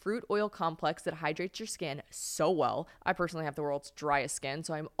with a fruit oil complex that hydrates your skin so well. I personally have the world's driest skin,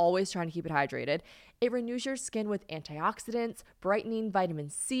 so I'm always trying to keep it hydrated. It renews your skin with antioxidants, brightening vitamin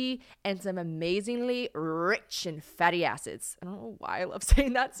C, and some amazingly rich and fatty acids. I don't know why I love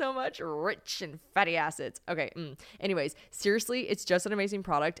saying that so much. Rich and fatty acids. Okay. Anyways, seriously, it's just an amazing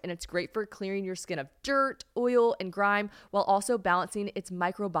product, and it's great for clearing your skin of dirt, oil, and grime while also balancing its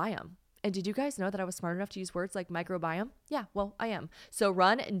microbiome. And did you guys know that I was smart enough to use words like microbiome? Yeah, well, I am. So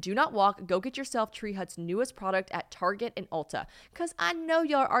run and do not walk. Go get yourself Tree Hut's newest product at Target and Ulta, because I know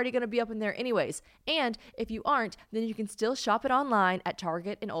y'all are already going to be up in there anyways. And if you aren't, then you can still shop it online at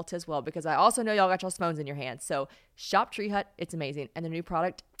Target and Ulta as well, because I also know y'all got y'all's phones in your hands. So shop Tree Hut. It's amazing. And the new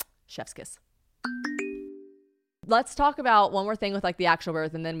product, chef's kiss. Let's talk about one more thing with like the actual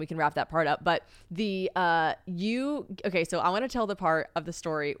birth, and then we can wrap that part up. But so I want to tell the part of the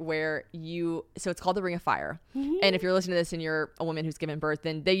story where so it's called the Ring of Fire. Mm-hmm. And if you're listening to this and you're a woman who's given birth,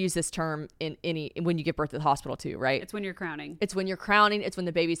 then they use this term when you give birth at the hospital too, right? It's when you're crowning. It's when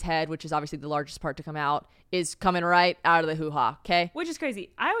the baby's head, which is obviously the largest part to come out, is coming right out of the hoo-ha, okay? Which is crazy.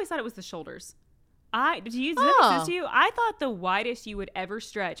 I always thought it was the shoulders. Did you notice this to you? I thought the widest you would ever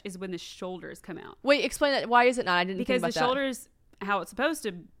stretch is when the shoulders come out. Wait, explain that. Why is it not? I didn't think about that. Because the shoulders, how it's supposed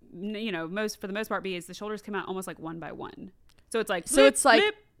to, for the most part, is the shoulders come out almost like one by one. So it's like, blip,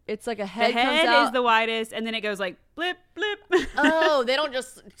 blip. It's like a head. The head comes out. is the widest, and then it goes like blip, blip. Oh, they don't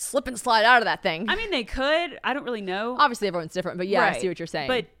just slip and slide out of that thing. I mean, they could. I don't really know. Obviously, everyone's different, but yeah, right. I see what you're saying.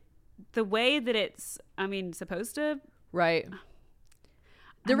 But the way that it's, supposed to. Right.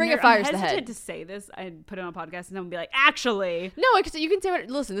 The Ring of Fire is the head. I'm hesitant to say this. I'd put it on a podcast and someone would be like, actually. No, you can say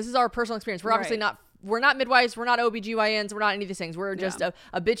listen, this is our personal experience. We're obviously we're not midwives. We're not OBGYNs. We're not any of these things. We're just a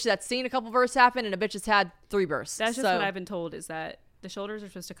bitch that's seen a couple births happen and a bitch that's had 3 births. That's just what I've been told, is that the shoulders are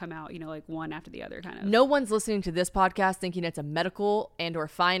supposed to come out, like one after the other kind of. No one's listening to this podcast thinking it's a medical and or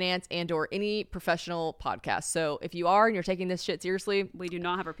finance and or any professional podcast. So if you are and you're taking this shit seriously, we do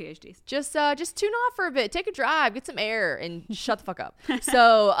not have our PhDs. Just tune off for a bit, take a drive, get some air, and shut the fuck up.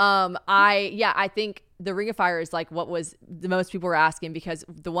 So I think the Ring of Fire is like what was the most people were asking, because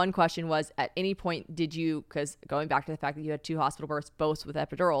the one question was, at any point did you, because going back to the fact that you had 2 hospital births, both with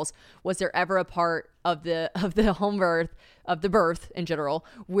epidurals, was there ever a part of the home birth, of the birth in general,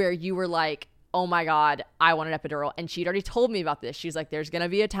 where you were like, oh my God, I want an epidural? And she'd already told me about this. She's like, there's going to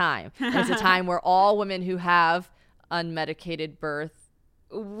be a time. And it's a time where all women who have unmedicated birth.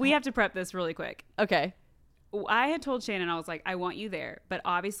 We have to prep this really quick. Okay. I had told Shannon, I was like, I want you there. But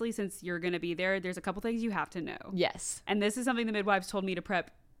obviously, since you're going to be there, there's a couple things you have to know. Yes. And this is something the midwives told me to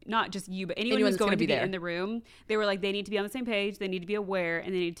prep, not just you, but anyone who's going to be in the room. They were like, they need to be on the same page. They need to be aware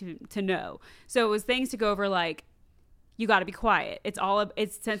and they need to know. So it was things to go over like, you got to be quiet.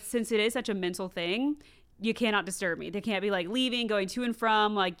 Since it is such a mental thing, you cannot disturb me. They can't be like leaving, going to and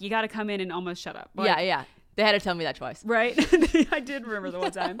from. Like, you got to come in and almost shut up. Like, yeah. They had to tell me that twice. Right? I did remember the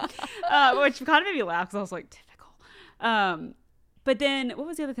one time. Which kind of made me laugh because I was like, typical. But then, what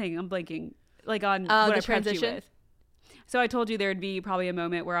was the other thing? I'm blanking. Like on what I prepped you with. So I told you there'd be probably a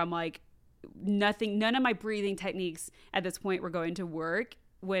moment where I'm like, none of my breathing techniques at this point were going to work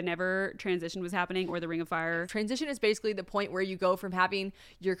whenever transition was happening or the ring of fire. Transition is basically the point where you go from having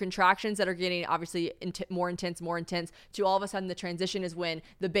your contractions that are getting obviously more intense to all of a sudden the transition is when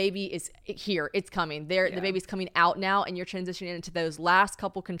the baby is here. It's coming. The baby's coming out now and you're transitioning into those last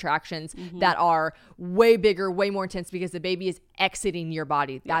couple contractions that are way bigger, way more intense because the baby is exiting your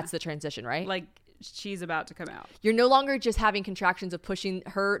body. That's the transition, right? Like, she's about to come out. You're no longer just having contractions of pushing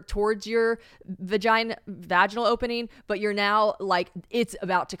her towards your vaginal opening, but you're now like, it's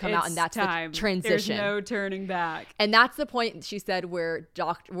about to come out, and that's time. The transition. There's no turning back. And that's the point, she said, where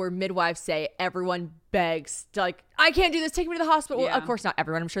midwives say everyone begs to, like, I can't do this, take me to the hospital. Well, of course not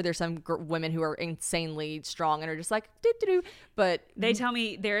everyone. I'm sure there's some women who are insanely strong and are just like, doo-doo-doo. But they tell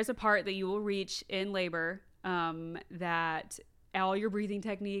me there is a part that you will reach in labor that all your breathing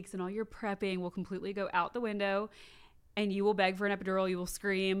techniques and all your prepping will completely go out the window, and you will beg for an epidural. You will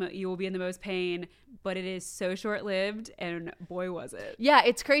scream. You will be in the most pain, but it is so short-lived, and boy, was it. Yeah,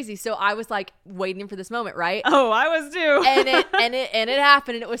 it's crazy. So I was like waiting for this moment, right? Oh, I was too. and it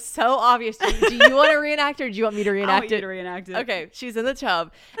happened, and it was so obvious. Do you want to reenact it, or do you want me to reenact it? I want you to reenact it. Okay, she's in the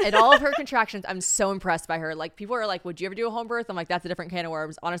tub, and all of her contractions, I'm so impressed by her. Like, people are like, would you ever do a home birth? I'm like, that's a different can of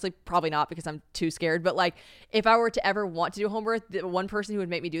worms. Honestly, probably not, because I'm too scared. But like, if I were to ever want to do a home birth, the one person who would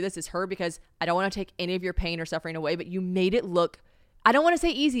make me do this is her, because I don't want to take any of your pain or suffering away, but you made it look, I don't want to say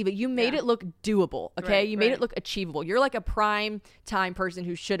easy, but you made it look doable. Okay. Right, you made it look achievable. You're like a prime time person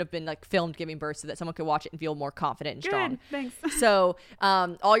who should have been like filmed giving birth so that someone could watch it and feel more confident and strong. Thanks. So,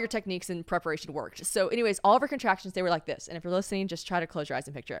 all your techniques and preparation worked. So anyways, all of her contractions, they were like this. And if you're listening, just try to close your eyes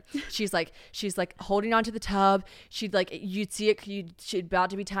and picture it. She's like holding onto the tub. She'd like, you'd see it, she'd about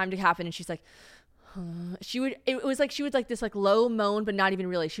to be time to happen. And she's like, it was like, she was like this like low moan, but not even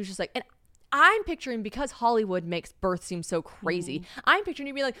really. She was just like, and I'm picturing, because Hollywood makes birth seem so crazy, I'm picturing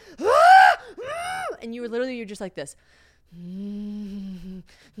you being like, and you're just like this. And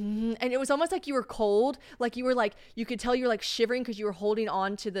it was almost like you were cold, like you were like, you could tell you were like shivering because you were holding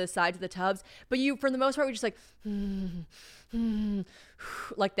on to the sides of the tubs, but you, for the most part, were just like,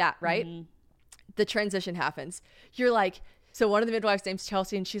 like that, right? The transition happens. You're like, so one of the midwives' name's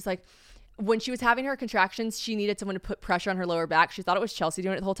Chelsea, and she's like, when she was having her contractions, she needed someone to put pressure on her lower back. She thought it was Chelsea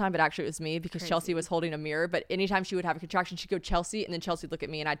doing it the whole time, but actually it was me, because Chelsea was holding a mirror. But anytime she would have a contraction, she'd go Chelsea, and then Chelsea would look at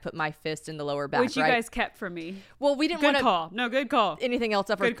me, and I'd put my fist in the lower back. Which you guys kept from me. Well, we didn't want to. Good call. No, good call. Anything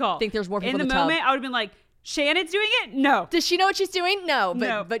else ever? Good call. Think there's more people in in the the moment. tub. I would have been like, Shannon's doing it? No. Does she know what she's doing? No.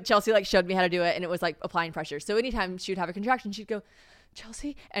 No. But Chelsea like showed me how to do it, and it was like applying pressure. So anytime she would have a contraction, she'd go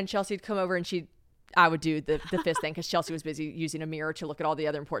Chelsea, and Chelsea'd come over, and I would do the fist thing, because Chelsea was busy using a mirror to look at all the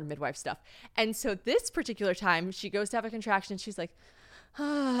other important midwife stuff. And so this particular time, she goes to have a contraction, and she's like,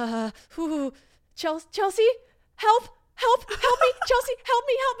 Chelsea, help me, Chelsea,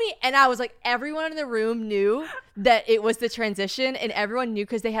 help me. And I was like, everyone in the room knew that it was the transition, and everyone knew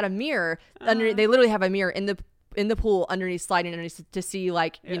because they had a mirror under. They literally have a mirror in the pool underneath, sliding underneath, to see,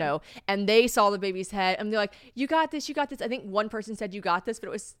 like, you know, and they saw the baby's head, and they're like, you got this. I think one person said you got this, but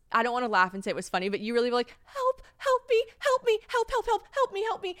it was, I don't want to laugh and say it was funny, but you really were like, help me,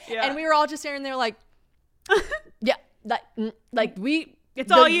 help me. Yeah. And we were all just staring there like, yeah, like we, it's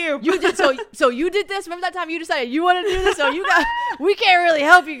all you. You did so you did this. Remember that time you decided you wanted to do this? So we can't really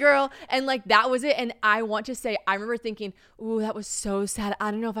help you, girl. And like, that was it. And I want to say, I remember thinking, ooh, that was so sad. I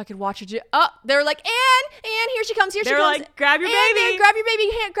don't know if I could watch it. They were like, and here she comes. They're like, grab your baby. Grab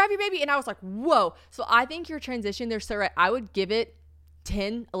your baby. And I was like, whoa. So I think your transition, they're so right. I would give it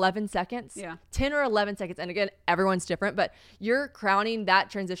 10, 11 seconds. Yeah. 10 or 11 seconds. And again, everyone's different, but you're crowning that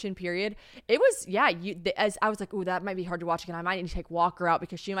transition period. It was, as I was like, ooh, that might be hard to watch again. I might need to take Walker out,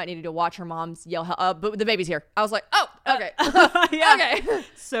 because she might need to watch her mom's yell, but the baby's here. I was like, oh, okay. Okay.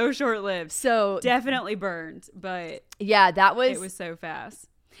 So short-lived. So definitely burned, but yeah, it was so fast.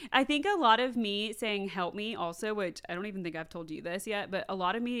 I think a lot of me saying help me also, which I don't even think I've told you this yet, but a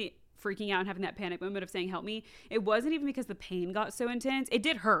lot of me freaking out and having that panic moment of saying help me, it wasn't even because the pain got so intense. It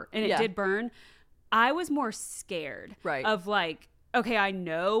did hurt and it did burn. I was more scared of like okay, I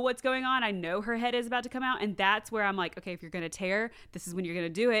know what's going on. I know her head is about to come out. And that's where I'm like, okay, if you're going to tear, this is when you're going to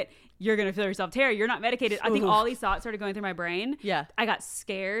do it. You're going to feel yourself tear. You're not medicated. I think all these thoughts started going through my brain. Yeah. I got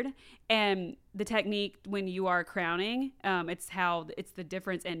scared. And the technique when you are crowning, it's the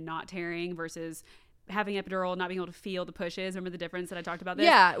difference in not tearing versus having epidural, not being able to feel the pushes. Remember the difference that I talked about this?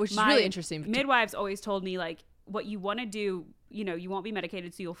 Yeah, which is really interesting. Midwives always told me, like, what you want to do, you won't be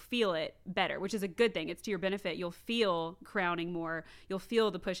medicated, so you'll feel it better, which is a good thing. It's to your benefit. You'll feel crowning more. You'll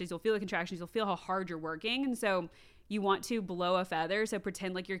feel the pushes. You'll feel the contractions. You'll feel how hard you're working. And so you want to blow a feather. So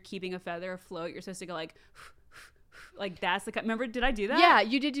pretend like you're keeping a feather afloat. You're supposed to go like that's the remember, did I do that? Yeah,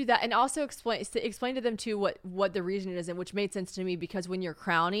 you did do that. And also explain to them too what the reason is, and which made sense to me, because when you're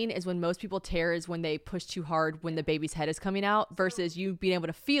crowning is when most people tear, is when they push too hard when the baby's head is coming out, versus you being able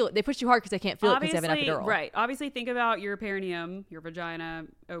to feel it. They push too hard because they can't feel it because they have an epidural. Right. Obviously, think about your perineum, your vagina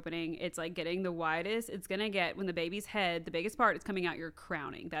opening. It's like getting the widest it's going to get when the baby's head, the biggest part is coming out, your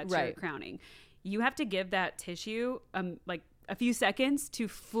crowning. That's your crowning. You have to give that tissue like a few seconds to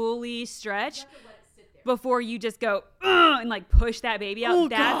fully stretch before you just go and like push that baby out.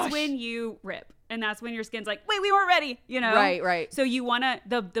 That's when you rip. And that's when your skin's like, wait, we weren't ready, Right. So you want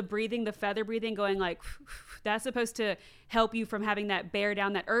to, the breathing, the feather breathing, going like, that's supposed to help you from having that bear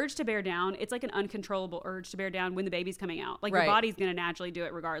down, that urge to bear down. It's like an uncontrollable urge to bear down when the baby's coming out. Like your body's going to naturally do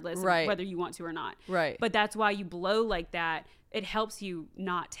it regardless of whether you want to or not. Right. But that's why you blow like that. It helps you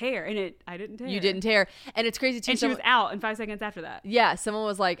not tear. And I didn't tear. You didn't tear. And it's crazy too. And she was out in 5 seconds after that. Yeah. Someone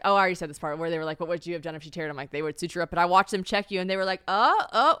was like, oh, I already said this part, where they were like, what would you have done if she teared? I'm like, they would suture up. But I watched them check you and they were like,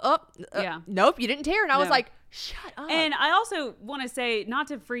 yeah, nope, you didn't tear. And I was like, shut up. And I also want to say, not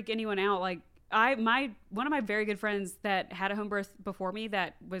to freak anyone out, like one of my very good friends that had a home birth before me,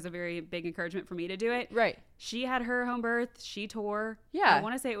 that was a very big encouragement for me to do it. Right. She had her home birth. She tore. Yeah. I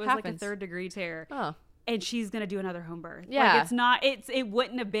want to say it was like a 3rd degree tear. Oh. And she's going to do another home birth. Yeah. Like it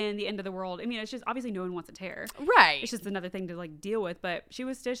wouldn't have been the end of the world. I mean, it's just, obviously no one wants a tear. Right. It's just another thing to like deal with, but she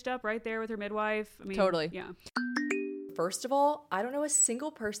was stitched up right there with her midwife. I mean, totally. Yeah. First of all, I don't know a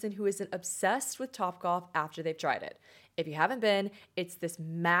single person who isn't obsessed with Topgolf after they've tried it. If you haven't been, it's this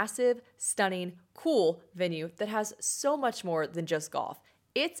massive, stunning, cool venue that has so much more than just golf.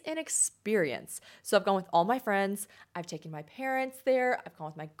 It's an experience. So I've gone with all my friends. I've taken my parents there. I've gone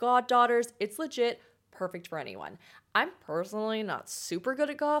with my goddaughters. It's legit perfect for anyone. I'm personally not super good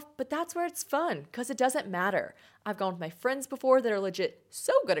at golf, but that's where it's fun because it doesn't matter. I've gone with my friends before that are legit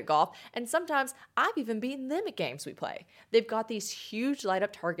so good at golf, and sometimes I've even beaten them at games we play. They've got these huge light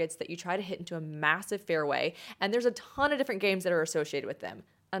up targets that you try to hit into a massive fairway, and there's a ton of different games that are associated with them.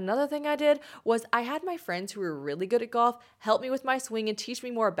 Another thing I did was I had my friends who were really good at golf help me with my swing and teach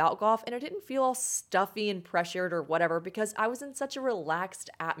me more about golf, and I didn't feel all stuffy and pressured or whatever because I was in such a relaxed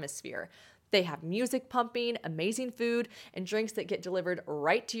atmosphere. They have music pumping, amazing food, and drinks that get delivered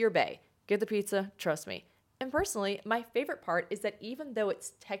right to your bay. Get the pizza, trust me. And personally, my favorite part is that even though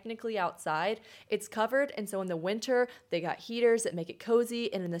it's technically outside, it's covered, and so in the winter, they got heaters that make it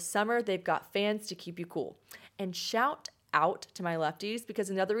cozy, and in the summer, they've got fans to keep you cool. And shout out to my lefties, because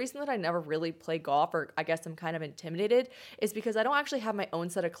another reason that I never really play golf, or I guess I'm kind of intimidated, is because I don't actually have my own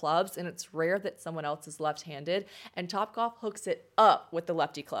set of clubs, and it's rare that someone else is left-handed, and Topgolf hooks it up with the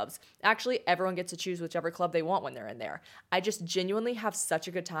lefty clubs. Actually, everyone gets to choose whichever club they want when they're in there. I just genuinely have such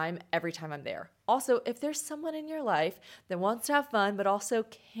a good time every time I'm there. Also, if there's someone in your life that wants to have fun but also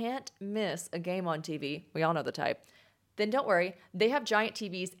can't miss a game on TV, we all know the type, then don't worry, they have giant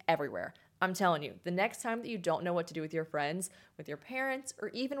TVs everywhere. I'm telling you, the next time that you don't know what to do with your friends, with your parents, or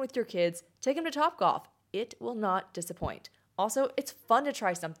even with your kids, take them to Topgolf. It will not disappoint. Also, it's fun to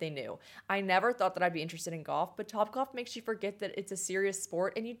try something new. I never thought that I'd be interested in golf, but Topgolf makes you forget that it's a serious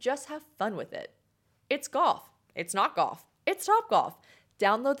sport and you just have fun with it. It's golf. It's not golf. It's Topgolf.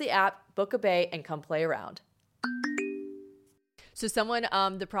 Download the app, book a bay, and come play around. So someone,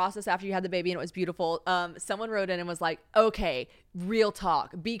 the process after you had the baby and it was beautiful, someone wrote in and was like, okay, real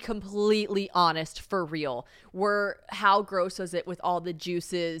talk, be completely honest for real. How gross was it with all the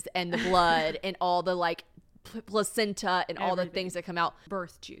juices and the blood and all the like placenta and all the things that come out?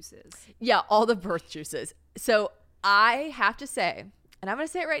 Birth juices. Yeah, all the birth juices. So I have to say, and I'm going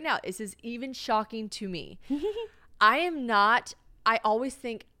to say it right now, this is even shocking to me. I always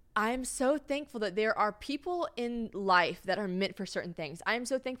think, I am so thankful that there are people in life that are meant for certain things. I am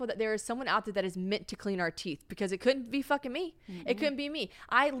so thankful that there is someone out there that is meant to clean our teeth, because it couldn't be fucking me. Mm-hmm. It couldn't be me.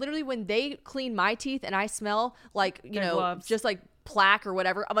 I literally, when they clean my teeth and I smell like, gloves, just like plaque or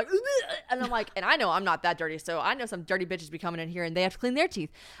whatever, I'm like, And I'm like, and I know I'm not that dirty. So I know some dirty bitches be coming in here and they have to clean their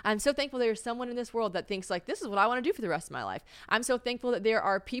teeth. I'm so thankful there's someone in this world that thinks like, this is what I want to do for the rest of my life. I'm so thankful that there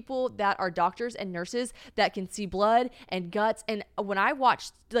are people that are doctors and nurses that can see blood and guts. And when I watch,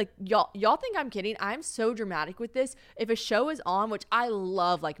 like, y'all think I'm kidding. I'm so dramatic with this. If a show is on, which I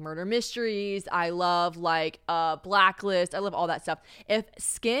love, like murder mysteries, I love like Blacklist, I love all that stuff. If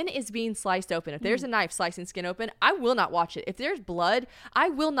skin is being sliced open, if there's a knife slicing skin open, I will not watch it. If there's blood, I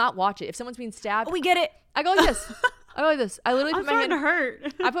will not watch it. If someone's being stabbed, We get it. I go like this. I go like this. I literally I'm put my hand. starting to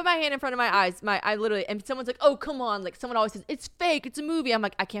hurt. I put my hand in front of my eyes. I literally, and someone's like, "Oh, come on!" Like someone always says, "It's fake. It's a movie." I'm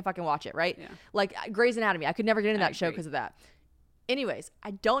like, I can't fucking watch it, right? Yeah. Like Grey's Anatomy, I could never get into that show agree. because of that. Anyways,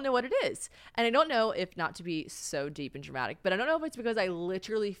 I don't know what it is, and I don't know if, not to be so deep and dramatic, but I don't know if it's because I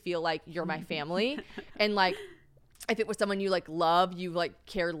literally feel like you're my family, and like if it was someone you like love, you like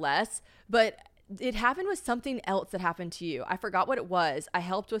care less, but. It happened with something else that happened to you. I forgot what it was. I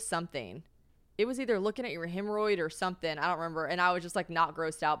helped with something. It was either looking at your hemorrhoid or something. I don't remember. And I was just like not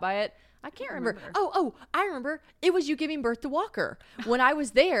grossed out by it. I can't remember. Oh, I remember. It was you giving birth to Walker. When I was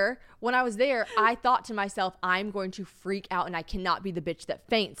there, I thought to myself, I'm going to freak out and I cannot be the bitch that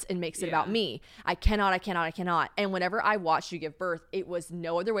faints and makes it about me. I cannot. And whenever I watched you give birth, it was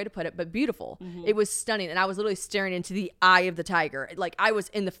no other way to put it but beautiful. It was stunning. And I was literally staring into the eye of the tiger. Like I was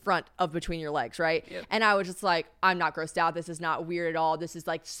in the front of between your legs, right? Yep. And I was just like, I'm not grossed out. This is not weird at all. This is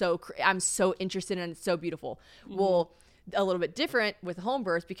like I'm so interested and it's so beautiful. Well, a little bit different with home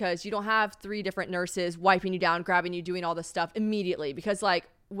birth because you don't have 3 different nurses wiping you down, grabbing you, doing all this stuff immediately. Because like,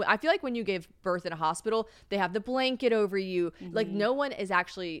 I feel like when you give birth in a hospital, they have the blanket over you. Like no one is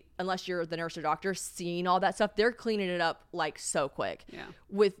actually, unless you're the nurse or doctor, seeing all that stuff. They're cleaning it up like so quick. Yeah.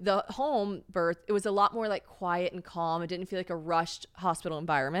 With the home birth, it was a lot more like quiet and calm. It didn't feel like a rushed hospital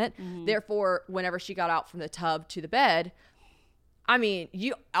environment. Therefore, whenever she got out from the tub to the bed, I mean,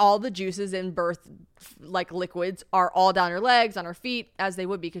 all the juices in birth, like liquids, are all down her legs, on her feet, as they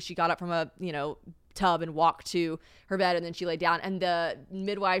would be because she got up from a, tub and walked to her bed and then she laid down and the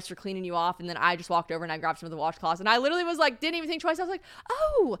midwives were cleaning you off and then I just walked over and I grabbed some of the washcloths and I literally was like, didn't even think twice. I was like,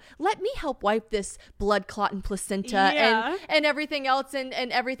 oh, let me help wipe this blood clot and placenta and everything else and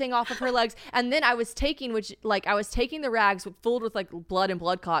everything off of her legs. And then I was taking the rags filled with like blood and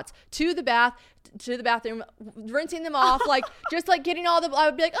blood clots to the bathroom, rinsing them off, like just like getting all I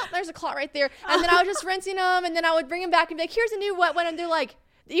would be like, oh, there's a clot right there. And then I was just rinsing them and then I would bring them back and be like, here's a new wet one. And they're like,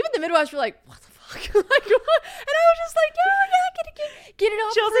 even the midwives were like, what the fuck? Like, what? And I was just like, get it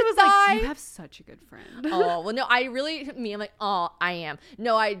off. Chelsea was like, you have such a good friend. Oh, well, no, I'm like, oh, I am.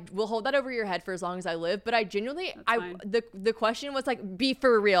 No, I will hold that over your head for as long as I live. But I genuinely, the question was like, be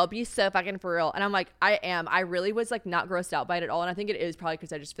for real, be so fucking for real. And I'm like, I am. I really was like not grossed out by it at all. And I think it is probably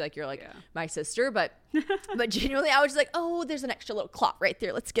because I just feel like you're like my sister. But genuinely, I was just like, oh, there's an extra little clot right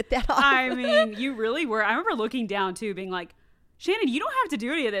there. Let's get that off. I mean, you really were. I remember looking down too, being like, Shannon, you don't have to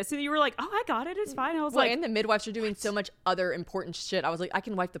do any of this. And you were like, oh, I got it. It's fine. I was like, and the midwives are doing so much other important shit. I was like, I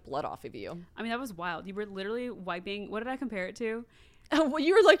can wipe the blood off of you. I mean, that was wild. You were literally wiping. What did I compare it to? Well,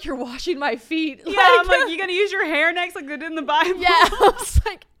 you were like, you're washing my feet. Yeah, I'm like, you gonna use your hair next like they did in the Bible? Yeah, I was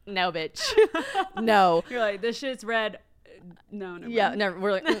like, no, bitch. No. You're like, this shit's red. No, never yeah, mind. never.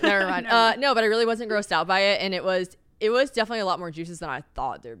 We're like, never mind. No, but I really wasn't grossed out by it, and it was definitely a lot more juices than I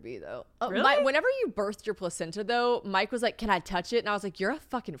thought there'd be, though. Really? Whenever you birthed your placenta, though, Mike was like, can I touch it? And I was like, you're a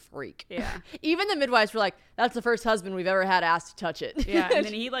fucking freak. Yeah. Even the midwives were like, that's the first husband we've ever had asked to touch it. Yeah, and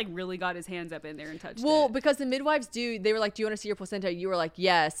then he like really got his hands up in there and touched it. Well, because the midwives they were like, do you want to see your placenta? You were like,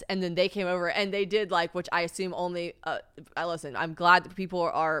 yes. And then they came over and they did like, which I assume only, listen, I'm glad that people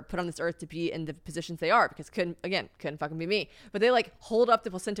are put on this earth to be in the positions they are because couldn't fucking be me. But they like hold up the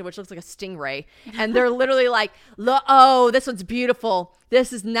placenta, which looks like a stingray. And they're literally like, oh, this one's beautiful.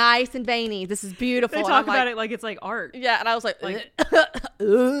 This is nice and veiny. This is beautiful. They talk about it like it's like art. Yeah. And I was like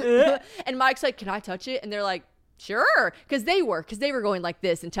and Mike's like, can I touch it? And they're like, sure. Because they were going like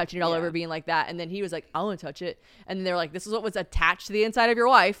this and touching it all over, being like that. And then he was like, I want to touch it. And then they're like, this is what was attached to the inside of your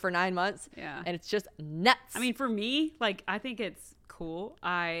wife for 9 months. Yeah. And it's just nuts. I mean, for me, like, I think it's cool.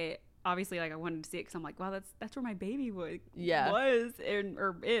 Obviously, like, I wanted to see it because I'm like, wow, that's where my baby was.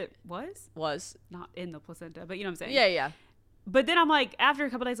 It was not in the placenta, but you know what I'm saying? Yeah. But then I'm like, after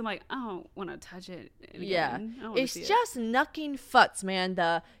a couple days, I'm like, I don't want to touch it again. Yeah. It's just nucking futs, man.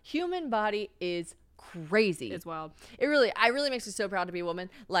 The human body is crazy. It's wild. It really makes me so proud to be a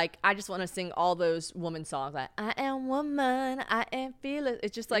woman. Like, I just want to sing all those woman songs. Like, I am woman, I am fearless.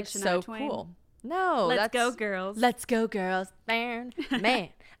 It's just like so cool. No, let's go, girls. Let's go, girls. Man,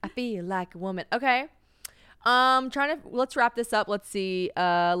 I feel like a woman. Okay. Let's wrap this up. Let's see.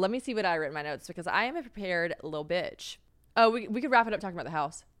 Let me see what I wrote in my notes because I am a prepared little bitch. Oh, we could wrap it up talking about the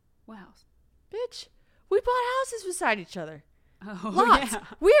house. What house? Bitch, we bought houses beside each other. Oh, Lots. yeah.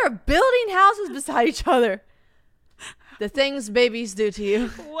 We are building houses beside each other. The things babies do to you.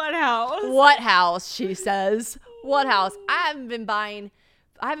 What house? What house, she says. What house? I haven't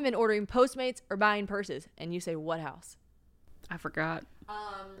been ordering Postmates or buying purses. And you say, what house? I forgot.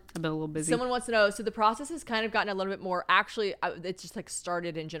 I've been a little busy. Someone wants to know, so the process has kind of gotten a little bit more, actually, it's just like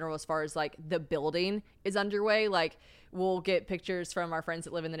started in general as far as like the building is underway. Like we'll get pictures from our friends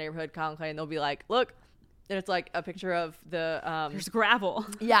that live in the neighborhood, Kyle and Clay, and they'll be like, look, and it's like a picture of the There's gravel.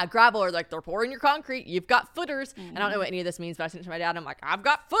 Yeah, gravel, or like they're pouring your concrete. You've got footers. And I don't know what any of this means, but I sent it to my dad. I'm like, I've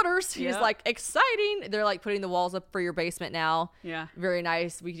got footers. He's like, exciting. They're like putting the walls up for your basement now. Yeah. Very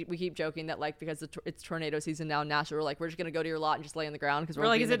nice. We keep joking that like because it's tornado season now in Nashville, we're like, we're just going to go to your lot and just lay on the ground because we're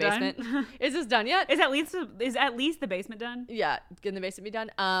like, is in the it basement. done? Is this done yet? Is at least the basement done? Yeah. Can the basement be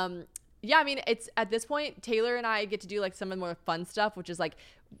done? Yeah, I mean, it's at this point, Taylor and I get to do like some of the more fun stuff, which is like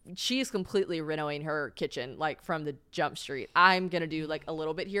she's completely renovating her kitchen like from the jump street. I'm going to do like a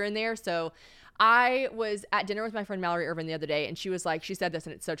little bit here and there. So I was at dinner with my friend Mallory Irvin the other day, and she was like, she said this,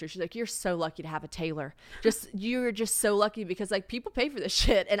 and it's so true. She's like, you're so lucky to have a tailor. You're just so lucky because like people pay for this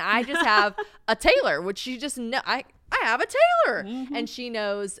shit. And I just have a tailor, which you just know, I have a tailor. Mm-hmm. And she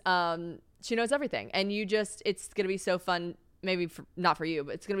knows everything. And it's going to be so fun. Maybe not for you,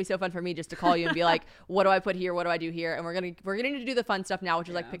 but it's going to be so fun for me just to call you and be like, what do I put here? What do I do here? And we're going to do the fun stuff now, which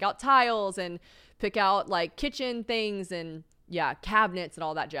is like pick out tiles and pick out like kitchen things and cabinets and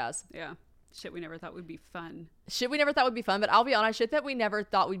all that jazz. Yeah. Shit we never thought would be fun. But I'll be honest, shit that we never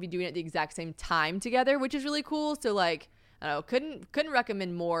thought we'd be doing at the exact same time together, which is really cool. So like, I don't know, couldn't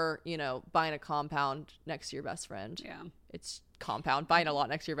recommend more, buying a compound next to your best friend. Yeah. It's compound, buying a lot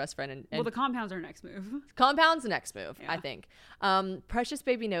next to your best friend. And well, the compound's our next move. Compound's the next move, I think. Precious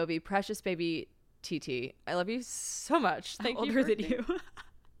baby Novi, precious baby TT, I love you so much. Thank you. Older than you.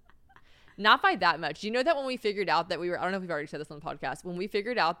 Not by that much. Do you know that when we figured out that I don't know if we've already said this on the podcast, when we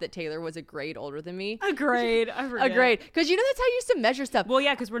figured out that Taylor was a grade older than me. A grade. I forget. A grade. Because that's how you used to measure stuff. Well,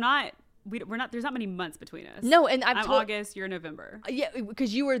 yeah, because we're not, there's not many months between us. No, and I'm August, you're November. Yeah,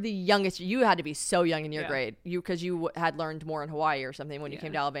 because you were the youngest. You had to be so young in your grade. Because you had learned more in Hawaii or something. When you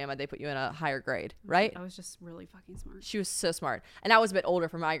came to Alabama, they put you in a higher grade, right? I was just really fucking smart. She was so smart. And I was a bit older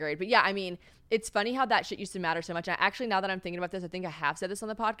for my grade. But yeah, I mean, it's funny how that shit used to matter so much. And actually, now that I'm thinking about this, I think I have said this on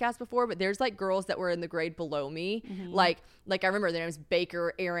the podcast before, but there's like girls that were in the grade below me. Mm-hmm. Like I remember their names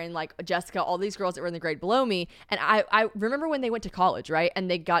Baker, Erin, like Jessica, all these girls that were in the grade below me. And I remember when they went to college, right?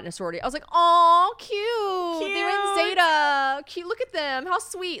 And they got in a sorority. I was like, oh, cute. They were in Zeta. Cute. Look at them. How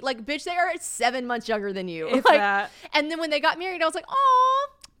sweet. Like, bitch, they are 7 months younger than you. If that. And then when they got married, I was like, oh,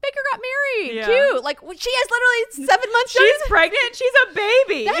 Baker got married. Cute. Like, she is literally 7 months younger. She's pregnant. She's a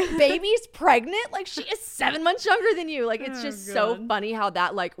baby. That baby's pregnant. Like, she is 7 months younger than you. Like, it's just so funny how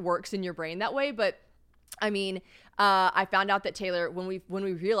that like works in your brain that way. But I mean, I found out that Taylor, when we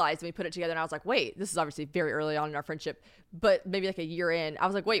realized and we put it together, and I was like, wait, this is obviously very early on in our friendship, but maybe like a year in, I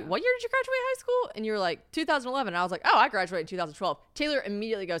was like, wait, what year did you graduate high school? And you were like, 2011. And I was like, oh, I graduated in 2012. Taylor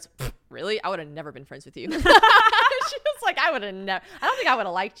immediately goes, really? I would have never been friends with you. She was like, I don't think I would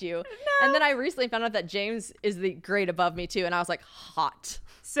have liked you. No. And then I recently found out that James is the grade above me too. And I was like, hot.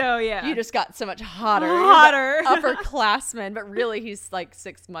 So yeah. You just got so much hotter. Upperclassman. But really, he's like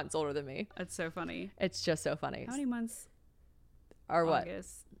 6 months older than me. That's so funny. It's just so funny. How many months? Or what?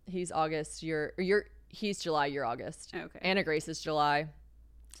 August. He's August. He's July. You're August. Okay. Anna Grace is July.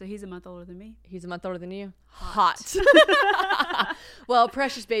 So he's a month older than me. He's a month older than you. Hot. Well,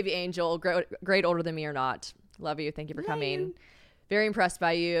 precious baby angel, great older than me or not. Love you. Thank you for coming. Very impressed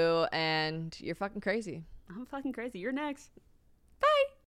by you, and you're fucking crazy. I'm fucking crazy. You're next.